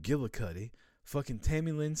 Beulah McGillicuddy, fucking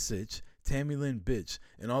Tammy Lynn Sitch, Tammy Lynn Bitch,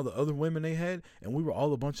 and all the other women they had, and we were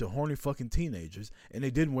all a bunch of horny fucking teenagers, and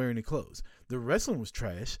they didn't wear any clothes. The wrestling was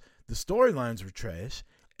trash. The storylines were trash.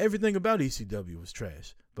 Everything about ECW was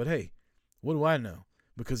trash. But hey, what do I know?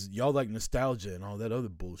 Because y'all like nostalgia and all that other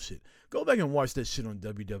bullshit. Go back and watch that shit on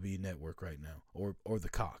WWE Network right now. Or The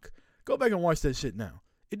Cock. Go back and watch that shit now.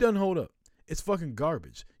 It doesn't hold up. It's fucking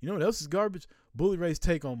garbage. You know what else is garbage? Bully Ray's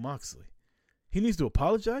take on Moxley. He needs to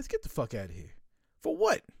apologize? Get the fuck out of here. For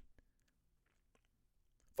what?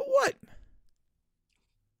 For what?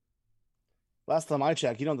 Last time I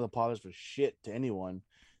checked, he don't have to apologize for shit to anyone.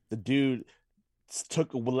 The dude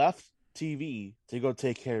left TV to go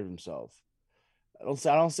take care of himself. I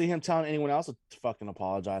don't see him telling anyone else to fucking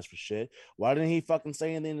apologize for shit. Why didn't he fucking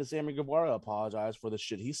say anything to Sammy Guevara apologize for the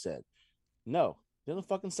shit he said? No, he doesn't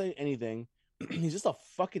fucking say anything. He's just a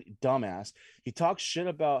fucking dumbass. He talks shit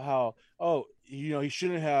about how, he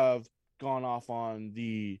shouldn't have gone off on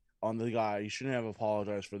the guy. He shouldn't have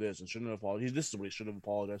apologized for this and shouldn't have apologized. This is what he should have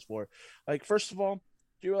apologized for. Like, first of all,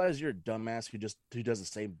 do you realize you're a dumbass who does the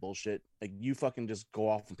same bullshit? Like, you fucking just go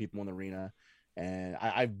off on people in the arena. And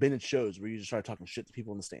I've been at shows where you just start talking shit to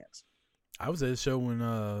people in the stands. I was at a show when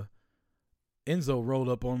Enzo rolled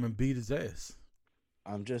up on him and beat his ass.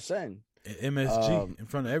 I'm just saying. At MSG in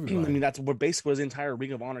front of everybody. I mean, that's what basically his entire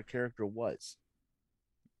Ring of Honor character was.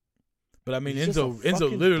 But I mean,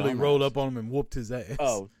 Enzo literally rolled up on him and whooped his ass.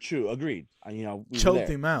 Oh, true. Agreed. Choked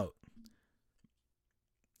him out.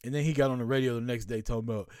 And then he got on the radio the next day talking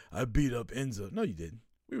about, "I beat up Enzo." No, you didn't.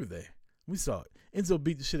 We were there. We saw it. Enzo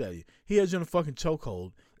beat the shit out of you. He had you in a fucking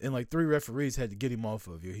chokehold, and like 3 referees had to get him off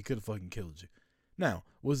of you. He could have fucking killed you. Now,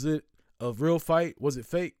 was it a real fight? Was it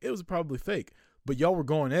fake? It was probably fake. But y'all were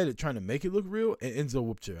going at it trying to make it look real, and Enzo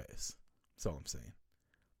whooped your ass. That's all I'm saying.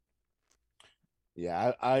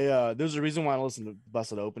 Yeah, I there's a reason why I don't listen to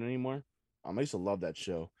Busted Open anymore. I used to love that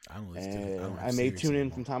show. I don't listen to it. I may tune in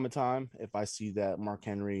from time to time if I see that Mark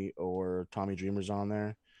Henry or Tommy Dreamer's on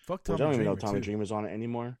there. Fuck Tommy Dreamer. I don't even know Dreamer, Tommy Dreamer's on it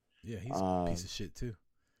anymore. Yeah, he's a piece of shit too.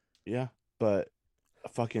 Yeah, but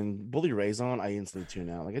fucking Bully Ray's on, I instantly tune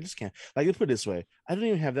out. Like, I just can't. Like, let's put it this way: I don't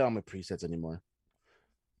even have that on my presets anymore.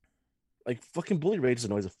 Like, fucking Bully Ray just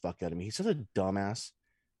annoys the fuck out of me. He's such a dumbass.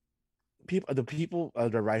 The people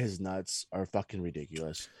that ride his nuts are fucking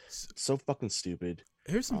ridiculous. So fucking stupid.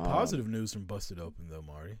 Here's some positive news from Busted Open though,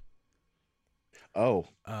 Marty. Oh,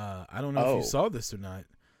 I don't know if you saw this or not.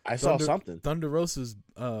 I saw something. Thunder Rosa's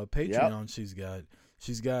Patreon. Yep.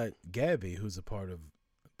 She's got Gabby, who's a part of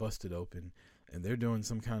Busted Open, and they're doing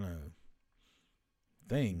some kind of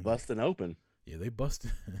thing. Busting open. Yeah, they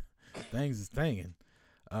busted things is thinging.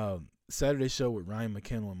 Saturday show with Ryan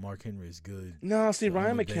McKenna and Mark Henry is good. No, see,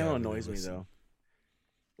 Ryan McKenna annoys me though.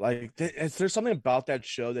 Like, there's something about that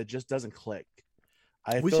show that just doesn't click.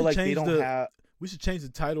 I feel like they don't have. We should change the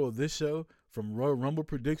title of this show from Royal Rumble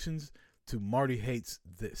predictions to Marty hates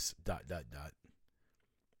this ...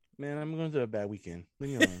 Man, I'm going through a bad weekend.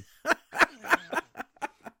 Leave me alone.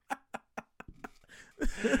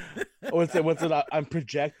 What's it? I'm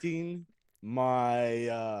projecting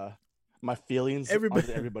my my feelings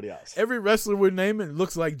onto everybody else. Every wrestler we're naming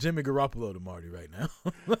looks like Jimmy Garoppolo to Marty right now.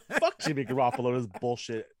 Fuck Jimmy Garoppolo. This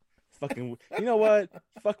bullshit. Fucking. You know what?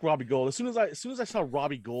 Fuck Robbie Gold. As soon as I saw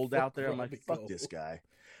Robbie Gold out there, I'm like, fuck this guy.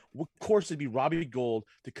 Of course, it'd be Robbie Gold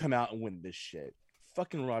to come out and win this shit.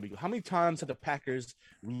 Fucking Robbie Gold. How many times have the Packers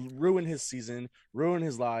ruined his season, ruined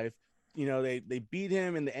his life? You know, they beat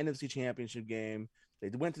him in the NFC Championship game. They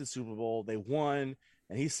went to the Super Bowl. They won,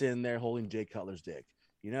 and he's sitting there holding Jay Cutler's dick.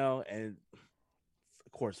 You know, and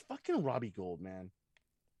of course, fucking Robbie Gold, man.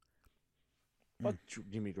 Fuck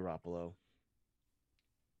Jimmy Garoppolo.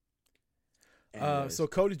 So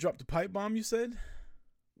Cody dropped the pipe bomb, you said?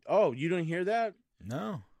 Oh, you didn't hear that?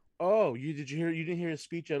 No. Oh, you didn't hear his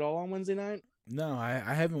speech at all on Wednesday night? No, I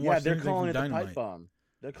haven't watched. Yeah, they're calling it Dynamite. the pipe bomb.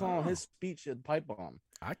 They're calling his speech a pipe bomb.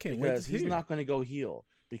 I can't wait to hear. He's not going to go heel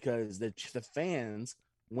because the fans,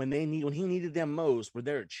 when he needed them most, were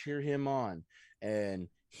there to cheer him on, and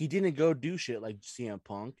he didn't go do shit like CM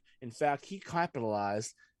Punk. In fact, he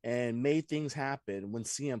capitalized and made things happen when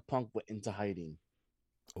CM Punk went into hiding.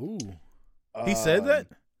 Ooh, he said that.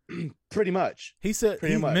 Pretty much. He said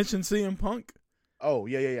mentioned CM Punk. Oh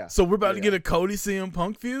yeah. So we're about to get a Cody CM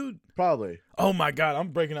Punk feud. Probably. Oh my God, I'm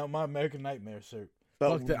breaking out my American Nightmare shirt.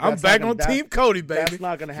 But I'm back on Team Cody, baby. That's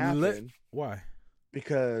not gonna happen. Why?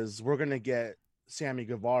 Because we're gonna get Sammy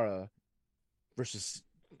Guevara versus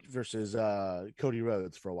Cody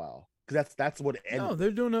Rhodes for a while. Because that's what it ended. No,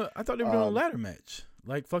 they're doing I thought they were doing a ladder match,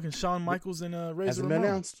 like fucking Shawn Michaels and Razor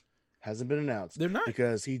Ramon. Hasn't been announced. They're not,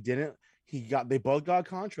 because they both got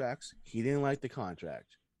contracts. He didn't like the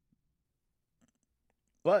contract.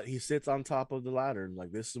 But he sits on top of the ladder and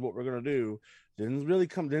like, this is what we're gonna do. Didn't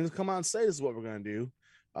come out and say this is what we're gonna do.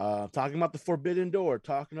 Talking about the forbidden door,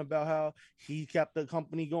 talking about how he kept the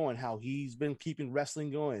company going, how he's been keeping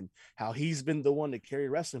wrestling going, how he's been the one to carry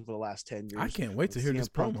wrestling for the last 10 years. I can't wait to hear this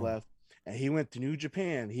promo. Left, and he went to New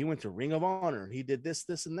Japan. He went to Ring of Honor. He did this,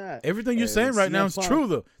 and that. Everything you're saying right now is true,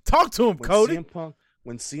 though. Talk to him, Cody.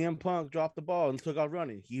 When CM Punk dropped the ball and took off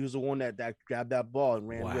running, he was the one that grabbed that ball and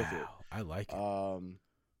ran with it. I like it.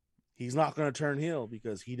 He's not going to turn heel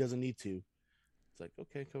because he doesn't need to. It's like,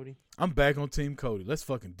 okay, Cody. I'm back on Team Cody. Let's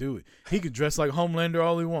fucking do it. He could dress like Homelander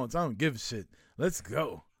all he wants. I don't give a shit. Let's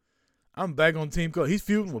go. I'm back on Team Cody. He's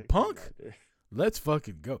feuding with Punk. Right, let's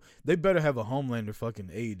fucking go. They better have a Homelander fucking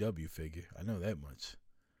AEW figure. I know that much.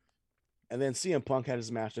 And then CM Punk had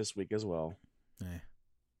his match this week as well.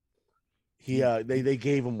 Yeah. They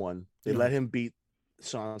gave him one. They let him beat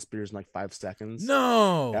Shawn Spears in like 5 seconds.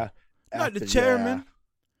 No. Yeah. Not the chairman.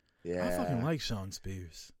 Yeah. I fucking like Shawn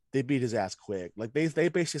Spears. They beat his ass quick. Like they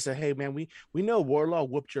basically said, hey man, we know Warlaw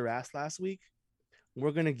whooped your ass last week.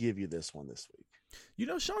 We're gonna give you this one this week. You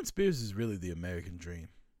know, Shawn Spears is really the American dream.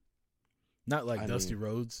 Not like Dusty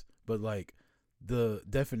Rhodes, but like the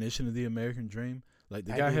definition of the American dream. Like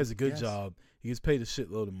the guy has a good job. He gets paid a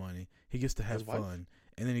shitload of money. He gets to have fun.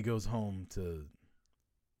 And then he goes home to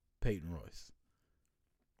Peyton Royce.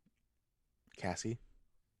 Cassie.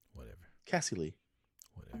 Whatever. Cassie Lee.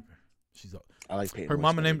 Whatever. She's all, I like Peyton her Royce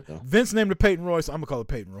mama named Vince named her Peyton Royce. I'm gonna call her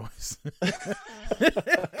Peyton Royce.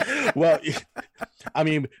 Well, I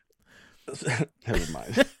mean, never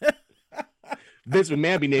mind. Vince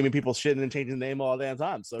McMahon be naming people shit and then changing the name all the damn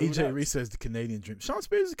time. So EJ Reese says the Canadian dream. Shawn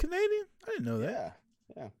Spears is a Canadian? I didn't know that.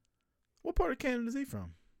 Yeah. What part of Canada is he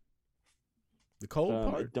from? The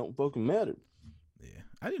cold part? It don't fucking matter. Yeah.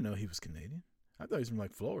 I didn't know he was Canadian. I thought he was from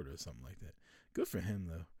like Florida or something like that. Good for him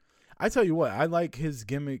though. I tell you what, I like his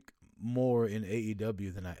gimmick more in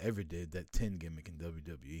AEW than I ever did that 10 gimmick in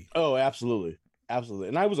WWE. Oh, absolutely. Absolutely.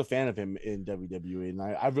 And I was a fan of him in WWE, and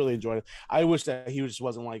I really enjoyed it. I wish that he just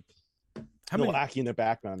wasn't like wacky in the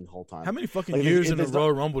background the whole time. How many fucking years in a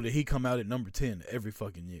Royal Rumble did he come out at number 10 every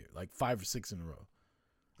fucking year? Like 5 or 6 in a row.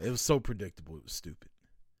 It was so predictable. It was stupid.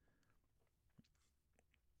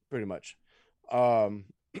 Pretty much. So,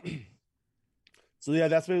 yeah,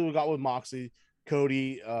 that's what we got with Moxley.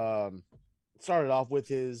 Cody started off with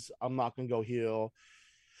his "I'm not gonna go heel,"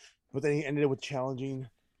 but then he ended it with challenging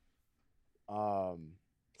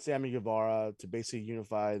Sammy Guevara to basically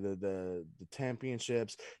unify the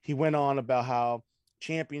championships. He went on about how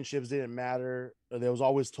championships didn't matter. They was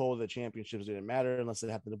always told that championships didn't matter unless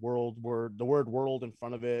they had the word world in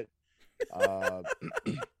front of it.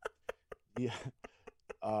 Yeah.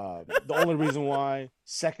 The only reason why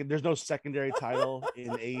there's no secondary title in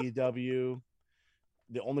AEW.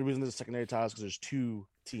 The only reason there's a secondary title is because there's 2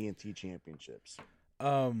 TNT championships.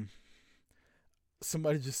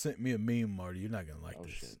 Somebody just sent me a meme, Marty. You're not gonna like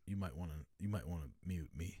this. Shit. You might want to mute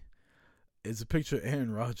me. It's a picture of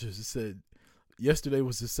Aaron Rodgers. It said, "Yesterday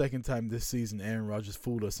was the second time this season Aaron Rodgers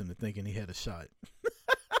fooled us into thinking he had a shot."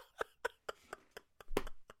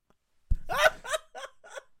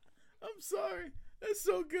 I'm sorry. That's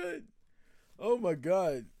so good. Oh my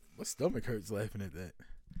God, my stomach hurts laughing at that.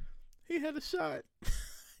 He had a shot.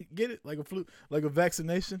 Get it? Like a flu, like a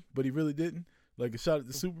vaccination, but he really didn't. Like a shot at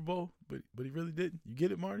the Super Bowl, but he really didn't. You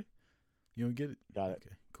get it, Marty? You don't get it? Got it.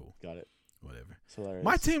 Okay, cool. Got it. Whatever. It's hilarious.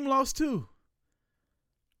 My team lost too.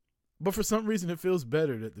 But for some reason it feels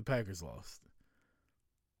better that the Packers lost.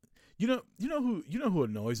 You know who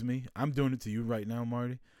annoys me? I'm doing it to you right now,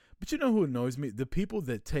 Marty. But you know who annoys me? The people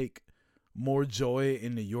that take more joy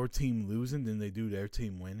in your team losing than they do their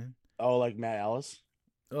team winning. Oh, like Matt Ellis?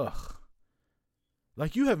 Ugh.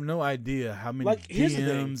 Like, you have no idea how many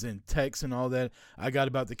DMs and texts and all that I got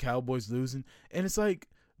about the Cowboys losing. And it's like,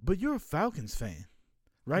 but you're a Falcons fan,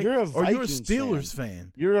 right? You're a or you're a Vikings Steelers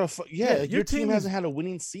fan. You're Yeah, your team hasn't had a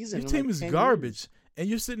winning season. Your in team like is 10 garbage. years. And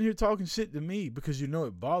you're sitting here talking shit to me because you know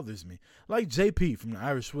it bothers me. Like JP from the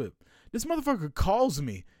Irish Whip. This motherfucker calls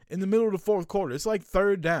me in the middle of the fourth quarter. It's like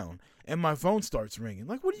third down. And my phone starts ringing.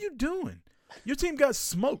 Like, what are you doing? Your team got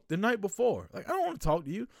smoked the night before. Like, I don't want to talk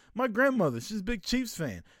to you. My grandmother, she's a big Chiefs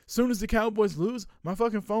fan. Soon as the Cowboys lose, my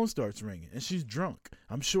fucking phone starts ringing. And she's drunk.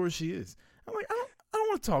 I'm sure she is. I'm like, I don't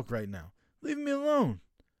want to talk right now. Leave me alone.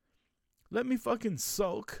 Let me fucking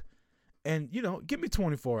sulk. And, give me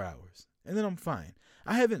 24 hours. And then I'm fine.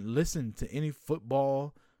 I haven't listened to any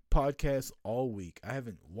football podcasts all week. I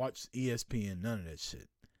haven't watched ESPN, none of that shit.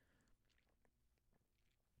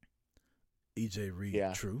 EJ Reed,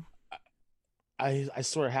 Yeah. true. I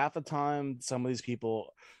swear half the time some of these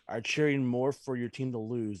people are cheering more for your team to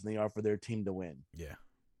lose than they are for their team to win. Yeah.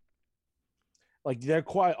 Like, they're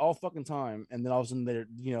quiet all fucking time, and then all of a sudden they're,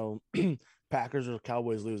 Packers or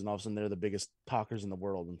Cowboys lose, and all of a sudden they're the biggest talkers in the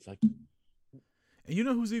world. And it's like, and you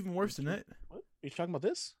know who's even worse than that? What? Are you talking about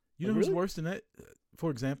this? You know who's worse than that? For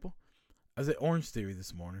example, I was at Orange Theory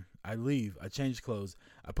this morning. I leave, I change clothes,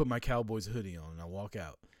 I put my Cowboys hoodie on, and I walk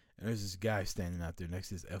out. And there's this guy standing out there next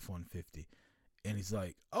to his F-150. And he's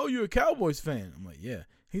like, "Oh, you're a Cowboys fan?" I'm like, "Yeah."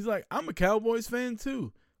 He's like, "I'm a Cowboys fan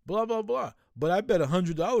too. Blah, blah, blah. But I bet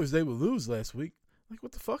 $100 they would lose last week." Like,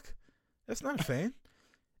 what the fuck? That's not a fan.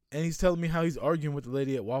 And he's telling me how he's arguing with the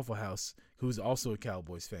lady at Waffle House who's also a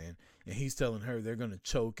Cowboys fan. And he's telling her they're going to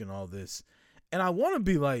choke and all this. And I want to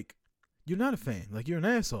be like, you're not a fan. Like, you're an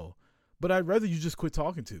asshole. But I'd rather you just quit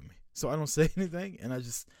talking to me. So I don't say anything. And I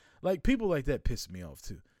just, like, people like that piss me off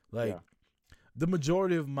too. Like, the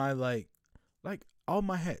majority of my, like all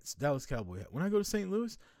my hats, Dallas Cowboy hat. When I go to St.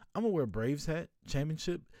 Louis, I'm going to wear a Braves hat,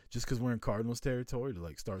 championship, just because we're in Cardinals territory to,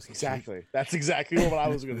 like, start some Exactly. shit. That's exactly what I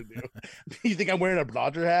was going to do. You think I'm wearing a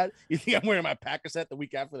Dodger hat? You think I'm wearing my Packers hat the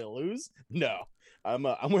week after they lose? No. I'm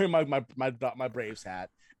wearing my Braves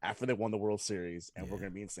hat after they won the World Series, and we're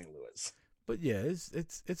going to be in St. Louis. But, yeah,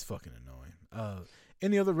 it's fucking annoying.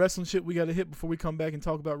 Any other wrestling shit we got to hit before we come back and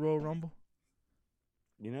talk about Royal Rumble?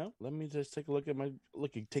 Let me just take a look at we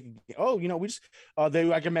just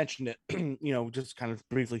like I mentioned it, just kind of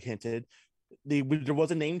briefly hinted. There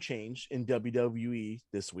was a name change in WWE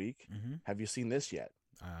this week. Mm-hmm. Have you seen this yet?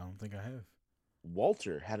 I don't think I have.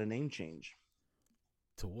 Walter had a name change.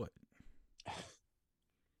 To what?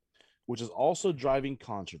 Which is also driving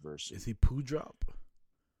controversy. Is he Poo Drop?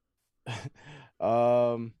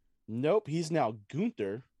 Nope. He's now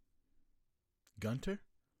Gunther. Gunter?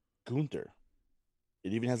 Gunther.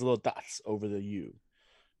 It even has little dots over the U.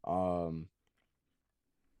 I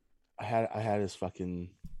had his fucking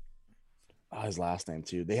his last name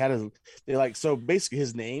too. So basically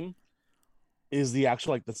his name is the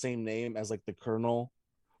actual, like, the same name as, like, the colonel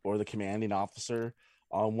or the commanding officer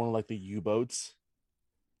on one of, like, the U-boats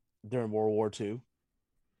during World War II.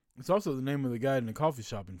 It's also the name of the guy in the coffee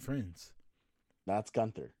shop in Friends. That's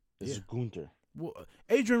Gunther. This is Gunther. Well,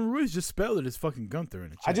 Adrian Ruiz just spelled it as fucking Gunther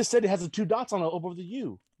in the chat. I just said it has the 2 dots on it over the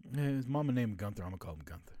U. Yeah, his mama named Gunther. I'm gonna call him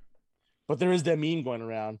Gunther. But there is that meme going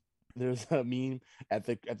around. There's a meme at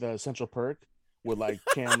the Central Perk with like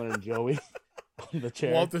Chandler and Joey on the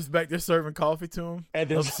chair. Walter's back there serving coffee to him. And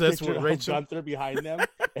there's obsessed a picture with of Rachel. Gunther behind them,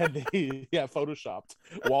 and they photoshopped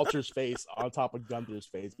Walter's face on top of Gunther's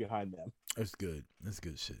face behind them. That's good. That's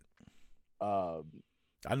good shit. I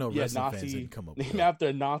know wrestling fans didn't come up with named that.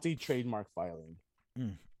 after Nazi trademark filing.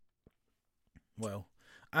 Well,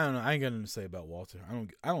 I don't know. I ain't got nothing to say about Walter.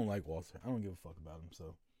 I don't like Walter. I don't give a fuck about him.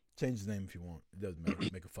 So change his name if you want. It doesn't matter.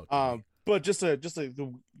 Make a fuck. To me. But just to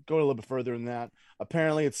go a little bit further than that,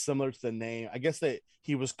 apparently it's similar to the name. I guess that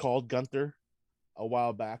he was called Gunther a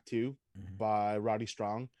while back too by Roddy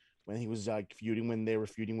Strong when he was like when they were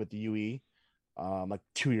feuding with the UE, like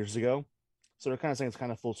 2 years ago. So they're kind of saying it's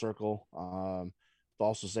kind of full circle.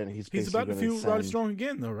 Also saying he's about to feud with Roddy Strong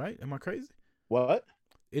again, though, right? Am I crazy? What?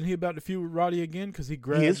 Isn't he about to feud with Roddy again? Because he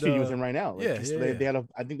grabbed. He is feuding with him right now. Like, They had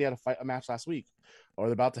I think they had a match last week, or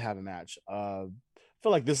they're about to have a match. I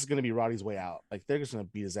feel like this is going to be Roddy's way out. Like they're just going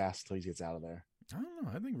to beat his ass until he gets out of there. I don't know.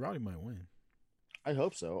 I think Roddy might win. I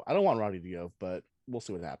hope so. I don't want Roddy to go, but we'll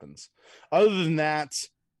see what happens. Other than that,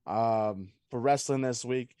 for wrestling this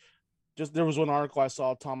week, there was one article I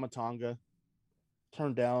saw. Tama Tonga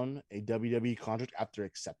turned down a WWE contract after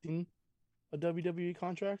accepting a WWE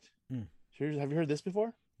contract. Have you heard this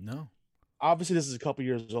before? No. Obviously, this is a couple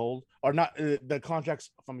years old, or not. The contract's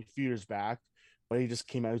from a few years back, but he just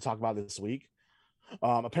came out to talk about it this week.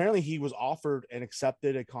 Apparently, he was offered and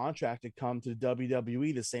accepted a contract to come to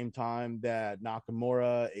WWE the same time that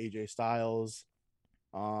Nakamura, AJ Styles,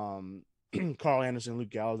 Carl Anderson, Luke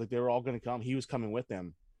Gallows, like they were all going to come. He was coming with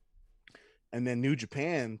them. And then New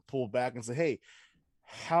Japan pulled back and said, hey,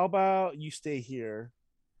 how about you stay here?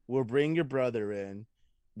 We'll bring your brother in.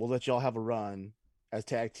 We'll let y'all have a run as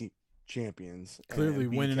tag team champions. Clearly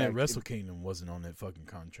winning at Wrestle Kingdom wasn't on that fucking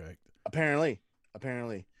contract. Apparently.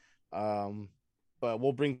 But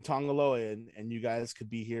we'll bring Tonga Loa in, and you guys could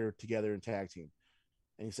be here together in tag team.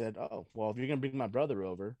 And he said, oh, well, if you're going to bring my brother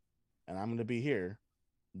over and I'm going to be here,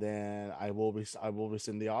 then I will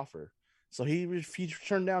rescind the offer. So he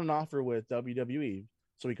turned down an offer with WWE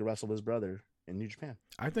so he could wrestle his brother in New Japan.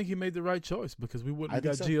 I think he made the right choice because we wouldn't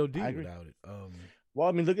have got GOD without it. Well,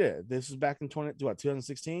 I mean, look at it. This was back in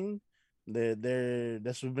 2016. This would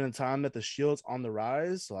have been a time that the Shield's on the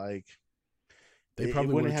rise. Like they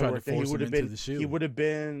probably would have tried to force him into the Shield. He would have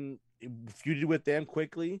been feuded with them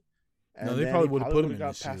quickly. And no, they probably would have put him in the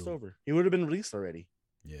passed Shield. Over. He would have been released already.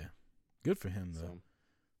 Yeah, good for him though. So,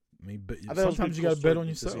 I mean, but sometimes you got to bet on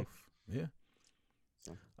yourself. Yeah.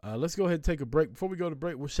 So. Let's go ahead and take a break. Before we go to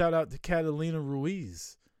break, we'll shout out to Catalina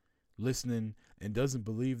Ruiz, listening and doesn't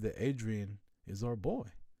believe that Adrian is our boy.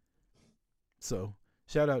 So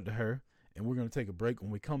shout out to her, and we're going to take a break.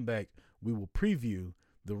 When we come back, we will preview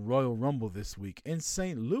the Royal Rumble this week in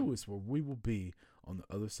St. Louis, where we will be on the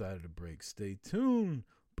other side of the break. Stay tuned.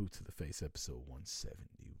 Boot to the Face, episode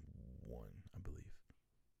 171, I believe.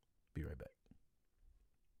 Be right back.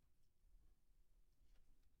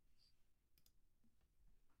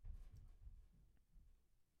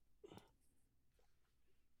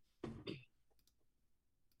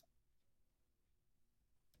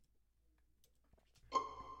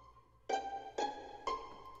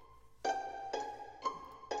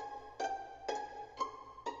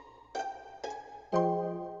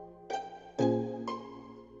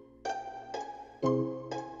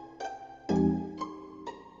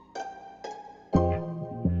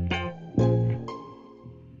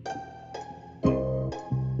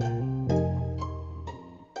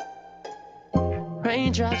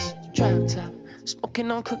 Raindrops, drop top,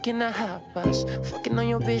 smoking on cooking the hot box, fucking on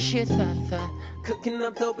your bitch, shit, thought. Cooking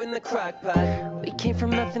up dope in the crock pot. We came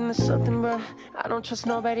from nothing to something, bro. I don't trust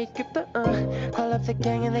nobody, grip the call up the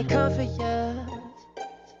gang and they come for ya.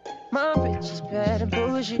 My bitch is bad and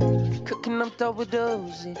bougie, cooking up dope with the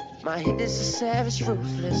Uzi. My hit is a savage,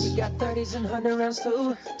 ruthless. We got 30s and 100 rounds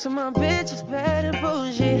too. So my bitch is bad and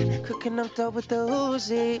bougie, cooking up dope with the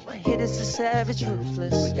Uzi. My hit is a savage,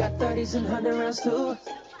 ruthless. We got 30s and 100 rounds too.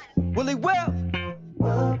 Willie Well.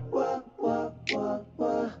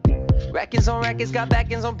 Rackets on rackets, got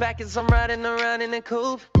backings on backings. I'm riding around in a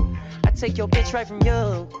coupe. I take your bitch right from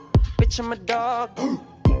you. Bitch, I'm a dog.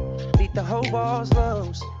 Beat the whole walls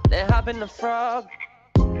loose, then hop in the frog.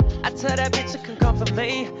 I tell that bitch it can come for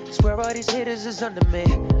me. Swear all these hitters is under me.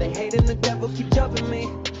 They hating the devil, keep jumping me.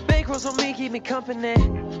 Bankrolls on me, keep me company.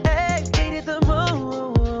 Hey, faded the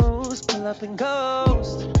most. Pull up and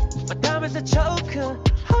ghost. My diamond's a choker.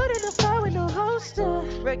 Holding the fire with no holster.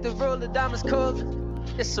 Break the roller, diamonds cold.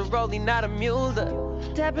 It's a rolling, not a mule.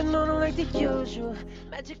 Dabbing on them like the usual.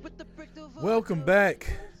 Magic with the brick. Welcome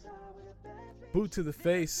back. Boot to the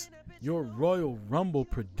Face, your Royal Rumble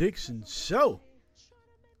prediction show.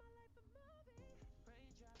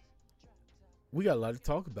 We got a lot to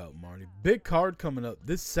talk about, Marty. Big card coming up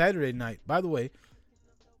this Saturday night. By the way,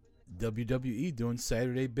 WWE doing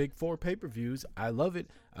Saturday Big Four pay-per-views. I love it.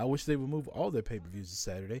 I wish they would move all their pay-per-views to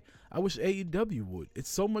Saturday. I wish AEW would. It's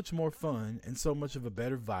so much more fun and so much of a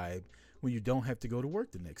better vibe when you don't have to go to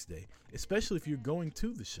work the next day, especially if you're going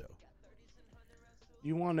to the show.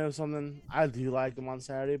 You want to know something? I do like them on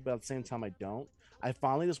Saturday, but at the same time, I don't. I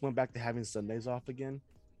finally just went back to having Sundays off again,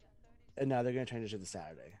 and now they're going to change it to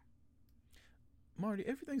Saturday. Marty,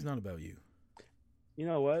 everything's not about you. You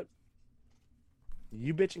know what?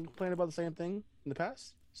 You bitch and complain about the same thing in the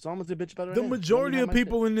past? So I'm going to bitch about it. The majority of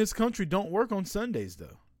people in this country don't work on Sundays,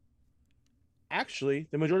 though. Actually,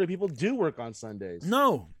 the majority of people do work on Sundays.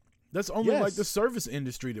 No. That's only like the service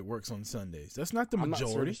industry that works on Sundays. That's not the majority. I'm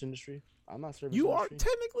not service industry. I'm not service you industry.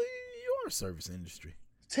 Technically, you are service industry.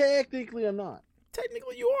 Technically, I'm not.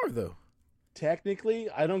 Technically, you are, though. Technically,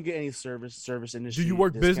 I don't get any service industry. Do you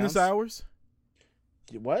work discounts. Business hours?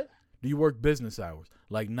 What? Do you work business hours?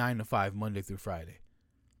 Like 9 to 5, Monday through Friday?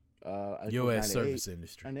 Your ass service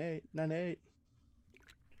industry. 9 to 8.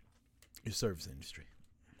 Your service industry.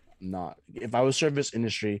 Not. If I was service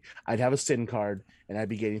industry, I'd have a SIN card and I'd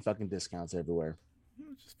be getting fucking discounts everywhere.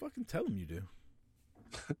 Just fucking tell them you do.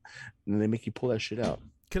 And they make you pull that shit out.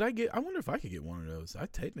 I wonder if I could get one of those.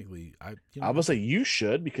 I would say you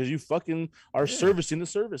should, because you fucking are servicing the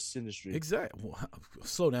service industry. Exactly. Well,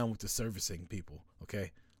 slow down with the servicing people,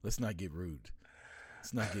 okay? Let's not get rude.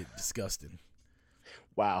 Let's not get disgusting.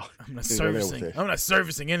 Wow. I'm not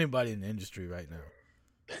servicing anybody in the industry right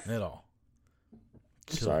now. At all.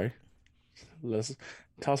 Chill. Sorry.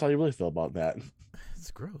 Tell us how you really feel about that.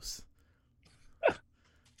 It's gross.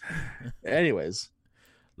 Anyways.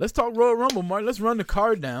 Let's talk Royal Rumble, Mark. Let's run the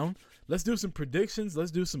card down. Let's do some predictions. Let's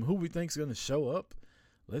do some who we think's going to show up.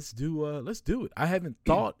 Let's do it. I haven't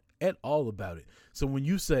thought at all about it. So when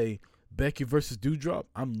you say Becky versus Doudrop,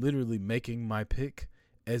 I'm literally making my pick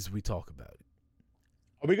as we talk about it.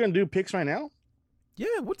 Are we going to do picks right now?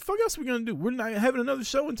 Yeah, what the fuck else are we going to do? We're not having another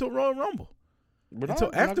show until Royal Rumble. We're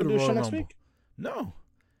after the Royal Rumble. Next week? No.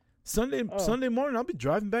 Sunday morning, I'll be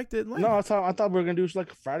driving back to Atlanta. No, I thought we were going to do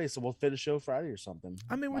like Friday, so we'll fit a show Friday or something.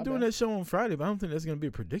 I mean, we're doing that show on Friday, but I don't think that's going to be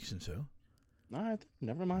a prediction show. All right,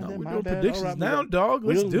 never mind. No, we're doing predictions now, dog.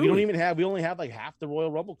 Let's do it. We only have like half the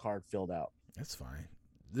Royal Rumble card filled out. That's fine.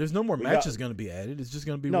 There's no more matches going to be added. It's just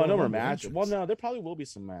going to be no more matches. Well, no, there probably will be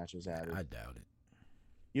some matches added. I doubt it.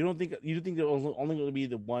 You don't think there's only going to be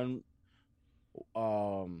the one?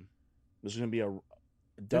 There's going to be a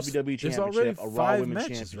WWE Championship, a Raw Women's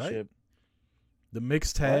Championship, right? The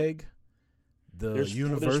mixed tag,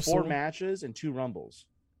 Universal. There's 4 matches and 2 Rumbles.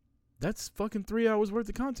 That's fucking 3 hours worth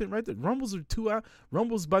of content right there. Rumbles are 2 hours.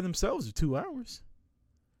 Rumbles by themselves are 2 hours.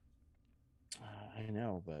 I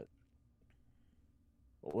know, but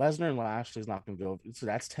Lesnar and Lashley's not going to go. So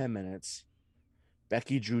that's 10 minutes.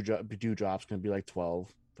 Becky Doudrop's going to be like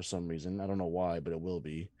 12 for some reason. I don't know why, but it will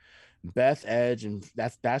be. Beth Edge, and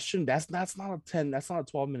that's not a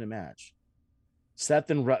 12-minute match. Seth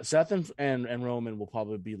and Roman will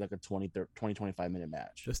probably be like a 25-minute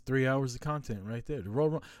match. Just 3 hours of content right there. The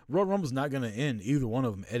Royal Rumble's not going to end either one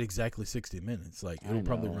of them at exactly 60 minutes. Like, it'll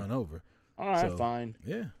probably run over. All right, fine.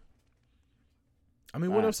 Yeah. I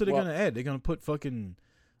mean, what else are they going to add? They're going to put fucking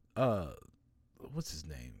what's his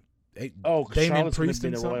name? Damien Priest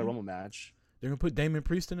in the Royal Rumble match. They're going to put Damien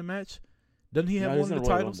Priest in the match? Doesn't he have one of the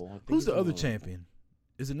titles? Who's the other champion?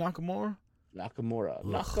 Is it Nakamura? Nakamura.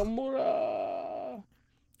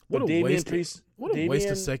 What a waste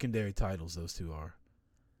of secondary titles those two are.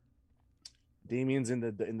 Damien's in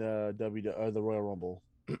the Royal Rumble.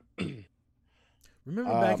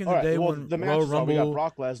 Remember back in the day when the Royal Rumble, we got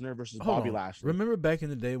Brock Lesnar versus Bobby Lashley. Remember back in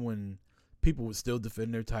the day when people would still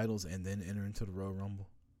defend their titles and then enter into the Royal Rumble?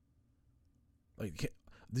 Like, do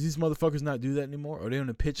these motherfuckers not do that anymore? Are they on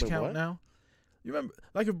the pitch count now? You remember,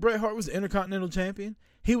 like if Bret Hart was the Intercontinental Champion,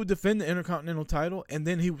 he would defend the Intercontinental title and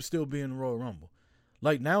then he would still be in the Royal Rumble.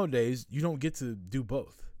 Like nowadays, you don't get to do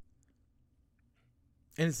both.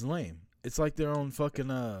 And it's lame. It's like their own fucking,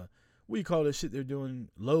 what do you call that shit they're doing?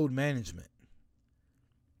 Load management.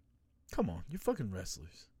 Come on, you're fucking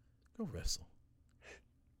wrestlers. Go wrestle.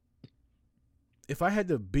 If I had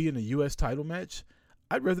to be in a U.S. title match,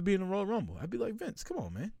 I'd rather be in the Royal Rumble. I'd be like, Vince, come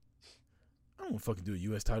on, man. I don't want to fucking do a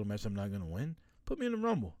U.S. title match I'm not going to win. Put me in the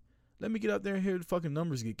Rumble. Let me get out there and hear the fucking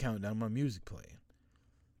numbers get counted down, my music playing.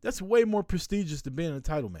 That's way more prestigious than being in a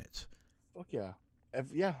title match. Fuck yeah.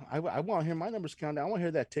 I want to hear my numbers count down. I want to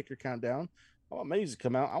hear that ticker count down. I want my music to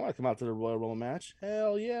come out. I want to come out to the Royal Rumble match.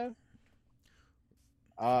 Hell yeah.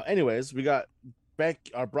 Anyways, we got Brock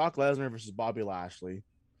Lesnar versus Bobby Lashley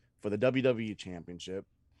for the WWE Championship.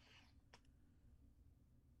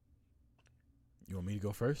 You want me to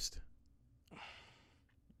go first?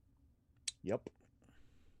 Yep.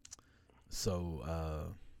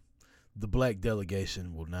 So, the black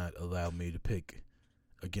delegation will not allow me to pick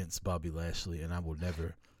against Bobby Lashley, and I will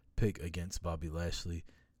never pick against Bobby Lashley,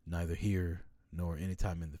 neither here nor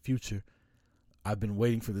anytime in the future. I've been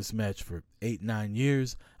waiting for this match for 8-9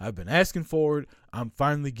 years. I've been asking for it. I'm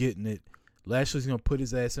finally getting it. Lashley's going to put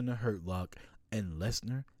his ass in a hurt lock, and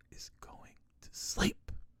Lesnar is going to sleep.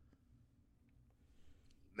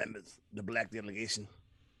 Members, the black delegation.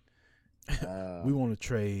 We want to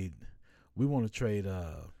trade.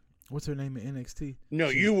 What's her name in NXT? No,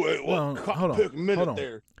 you were. Hold on.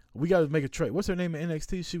 There. We got to make a trade. What's her name in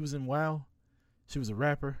NXT? She was in WoW. She was a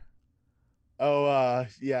rapper. Oh,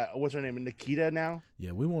 yeah. What's her name? Nikita now?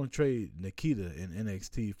 Yeah, we want to trade Nikita in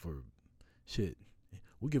NXT for shit.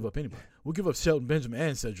 We'll give up anybody. We'll give up Shelton Benjamin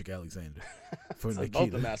and Cedric Alexander for So Nikita.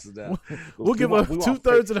 both the masters down. We'll give up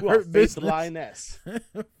 2/3 of the Hurt Business. Business. The Lioness.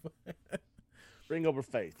 Bring over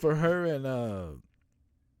Faith. For her and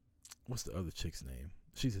what's the other chick's name?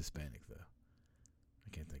 She's Hispanic though.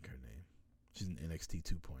 I can't think of her name. She's in NXT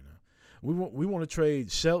 2.0. We want to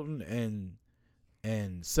trade Shelton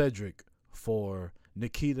and Cedric for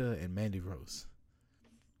Nikita and Mandy Rose.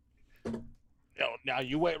 No, now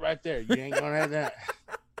you wait right there. You ain't gonna have that.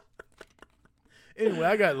 Anyway,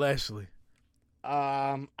 I got Lashley.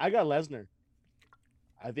 I got Lesnar.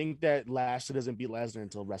 I think that Lashley doesn't beat Lesnar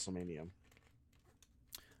until WrestleMania.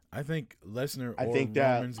 I think Lesnar. I or think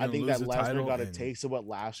that Roman's gonna lose the Lesnar title got a and- taste of what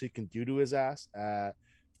Lashley can do to his ass at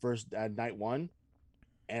night one,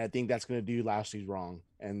 and I think that's going to do Lashley's wrong,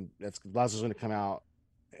 and Lesnar's going to come out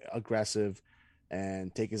aggressive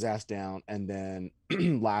and take his ass down, and then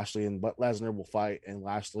Lashley and Lesnar will fight, and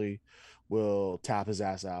Lashley will tap his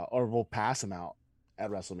ass out or will pass him out at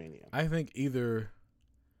WrestleMania. I think either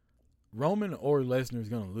Roman or Lesnar is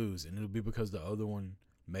going to lose, and it'll be because the other one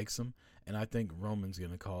makes them. And I think Roman's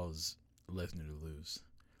going to cause Lesnar to lose,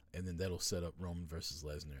 and then that'll set up Roman versus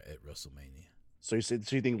Lesnar at WrestleMania. So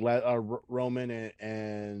you think Roman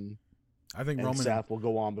and I think and Roman. Seth will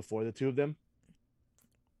go on before the two of them?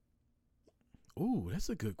 Ooh, that's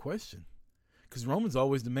a good question. Because Roman's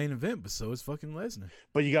always the main event, but so is fucking Lesnar.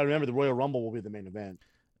 But you got to remember the Royal Rumble will be the main event.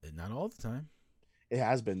 And not all the time. It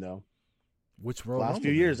has been though. Which Royal Last Rumble?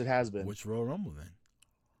 few then? years it has been. Which Royal Rumble then?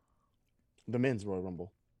 The men's Royal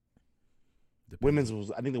Rumble. Depends.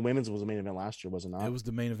 I think the women's was the main event last year, was it not? It was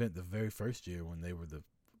the main event the very first year when they were the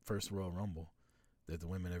first Royal Rumble that the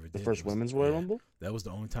women ever did. the first It was- women's Royal yeah, Rumble. That was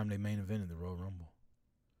the only time they main evented the Royal Rumble.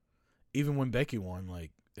 Even when Becky won,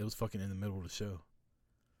 like, it was fucking in the middle of the show.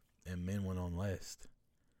 And men went on last.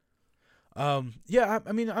 Yeah,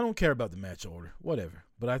 I mean, I don't care about the match order. Whatever.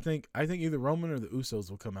 But I think either Roman or the Usos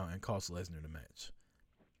will come out and cost Lesnar the match.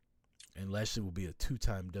 And Lashley will be a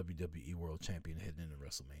 2-time WWE World Champion heading into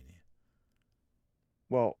WrestleMania.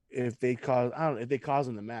 Well, if they cause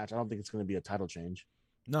him the match, I don't think it's going to be a title change.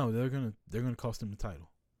 No, they're gonna cost him the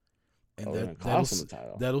title. And They're going to cost him the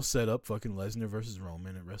title. that'll set up fucking Lesnar versus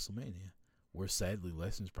Roman at WrestleMania, where sadly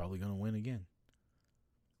Lesnar's probably gonna win again.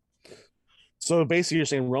 So basically, you're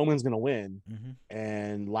saying Roman's going to win Mm-hmm.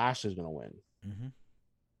 and Lashley's going to win. Mm-hmm.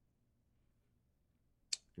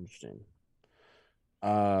 Interesting.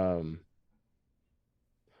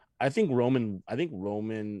 I think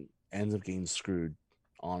Roman ends up getting screwed,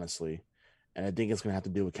 honestly, and I think it's going to have to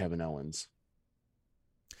do with Kevin Owens.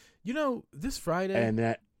 You know, this Friday. And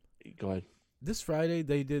that, go ahead. This Friday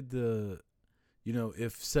they did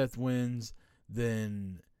if Seth wins,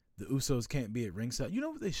 then the Usos can't be at ringside. You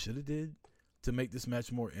know what they should have did to make this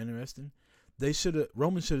match more interesting?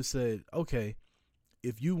 Roman should have said, okay,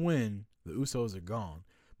 if you win, the Usos are gone.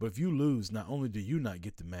 But if you lose, not only do you not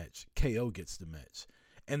get the match, KO gets the match.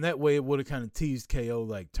 And that way it would have kind of teased KO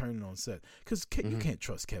like turning on Seth. Because you can't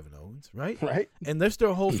trust Kevin Owens, right? Right. And that's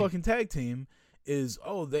their whole fucking tag team is,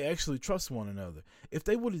 they actually trust one another. If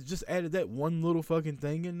they would have just added that one little fucking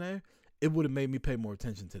thing in there, it would have made me pay more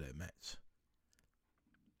attention to that match.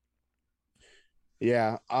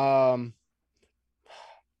 Yeah.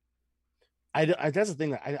 That's the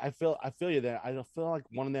thing. I feel you there. I don't feel like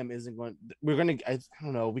one of them isn't going. I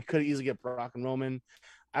don't know. We could easily get Brock and Roman.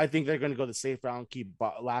 I think they're going to go the safe route and keep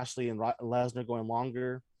Lashley and Lesnar going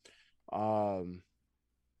longer. I'm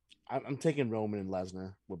taking Roman and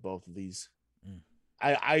Lesnar with both of these. Mm.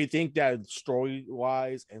 I think that story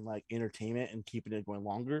wise and like entertainment and keeping it going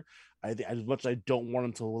longer. I think as much as I don't want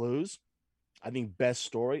him to lose, I think best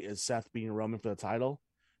story is Seth beating Roman for the title,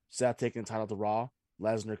 Seth taking the title to Raw,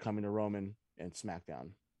 Lesnar coming to Roman and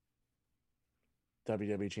SmackDown.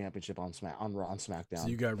 WWE Championship on SmackDown. So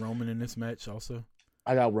you got Roman in this match also?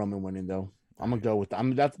 I got Roman winning though. I'm gonna go with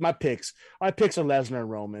that's my picks. My picks are Lesnar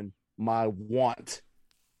and Roman. My want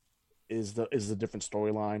is the different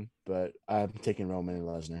storyline, but I'm taking Roman and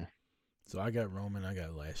Lesnar. So I got Roman. I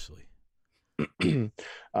got Lashley.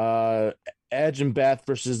 Edge and Beth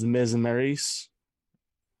versus The Miz and Maryse.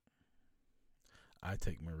 I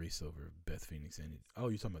take Maurice over Beth Phoenix. Oh,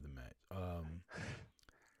 you're talking about the match.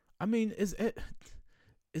 I mean, is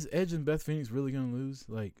Edge and Beth Phoenix really gonna lose?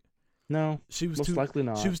 Like, no, she was most likely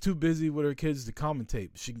not. She was too busy with her kids to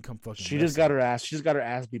commentate. She can come fucking. She just got her ass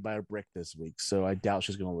beat by a brick this week, so I doubt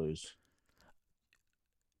she's gonna lose.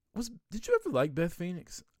 Did you ever like Beth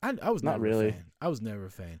Phoenix? I was not never really. A fan. I was never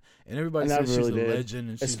a fan, and everybody says she's a legend,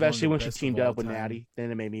 and she's especially when she teamed up with time. Natty.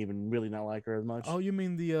 Then it made me even really not like her as much. Oh, you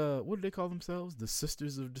mean the what do they call themselves? The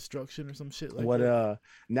Sisters of Destruction or some shit like that? What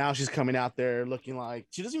now she's coming out there looking like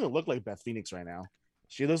she doesn't even look like Beth Phoenix right now.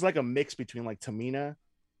 She looks like a mix between like Tamina.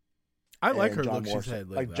 I like her John look Morrison. she's had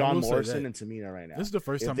like John Morrison and Tamina right now. This is the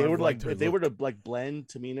first time they I've were liked her. If they were to like blend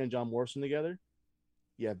Tamina and John Morrison together,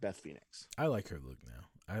 yeah, Beth Phoenix. I like her look now.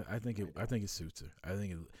 I think it suits her. I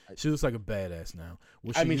think she looks like a badass now.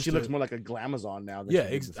 She looks more like a glamazon now. Than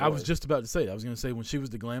I was just about to say. I was gonna say when she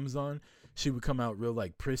was the glamazon, she would come out real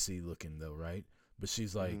like prissy looking though, right? But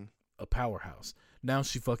she's like a powerhouse. Now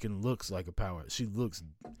she fucking looks like a power. She looks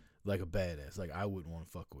like a badass. Like I wouldn't want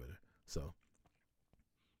to fuck with her. So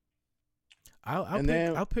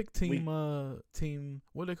I'll pick team what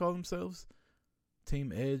do they call themselves?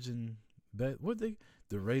 Team Edge and Bet. What do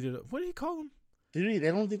you call them? Dude,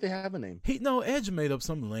 I don't think they have a name. Edge made up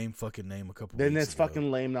some lame fucking name a couple. Then weeks it's ago.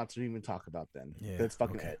 fucking lame not to even talk about. Then yeah, that's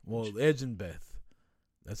fucking okay. Edge. Well, Edge and Beth.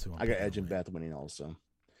 That's who I got Edge and Beth winning also.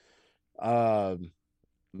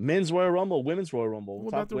 Men's Royal Rumble, Women's Royal Rumble. What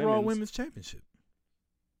about the Raw Women's Championship?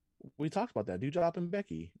 We talked about that. Doudrop and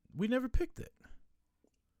Becky. We never picked it.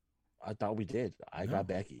 I thought we did. I got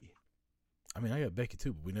Becky. I mean, I got Becky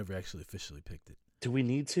too, but we never actually officially picked it. Do we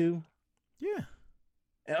need to? Yeah.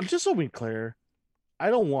 And I'm just so being clear. I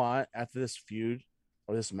don't want, after this feud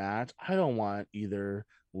or this match, I don't want either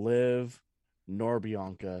Liv nor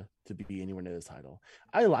Bianca to be anywhere near this title.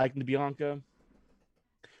 I like Bianca,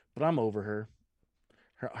 but I'm over her.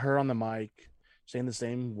 Her on the mic, saying the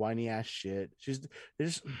same whiny ass shit. She's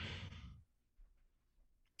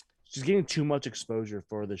getting too much exposure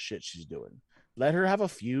for the shit she's doing. Let her have a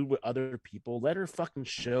feud with other people. Let her fucking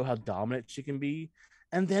show how dominant she can be,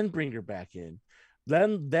 and then bring her back in.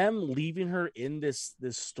 Then them leaving her in this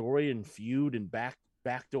story and feud and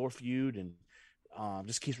backdoor feud and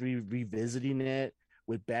just keeps revisiting it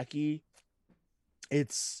with Becky.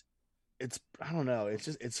 It's I don't know.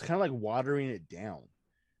 It's kind of like watering it down,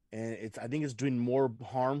 and I think it's doing more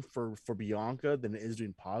harm for Bianca than it is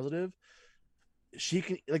doing positive. She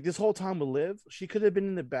can, like, this whole time with Liv, she could have been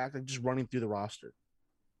in the back, like, just running through the roster.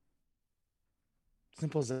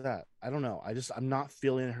 Simple as that. I don't know. I'm not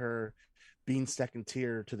feeling her being second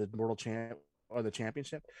tier to the world champ or the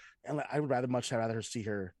championship. And like, I would rather her see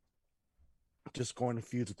her just going to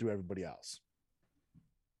feuds through everybody else.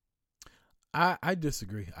 I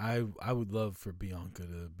disagree. I would love for Bianca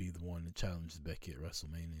to be the one that challenges Becky at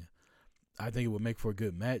WrestleMania. I think it would make for a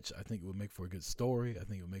good match. I think it would make for a good story. I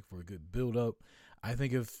think it would make for a good build-up. I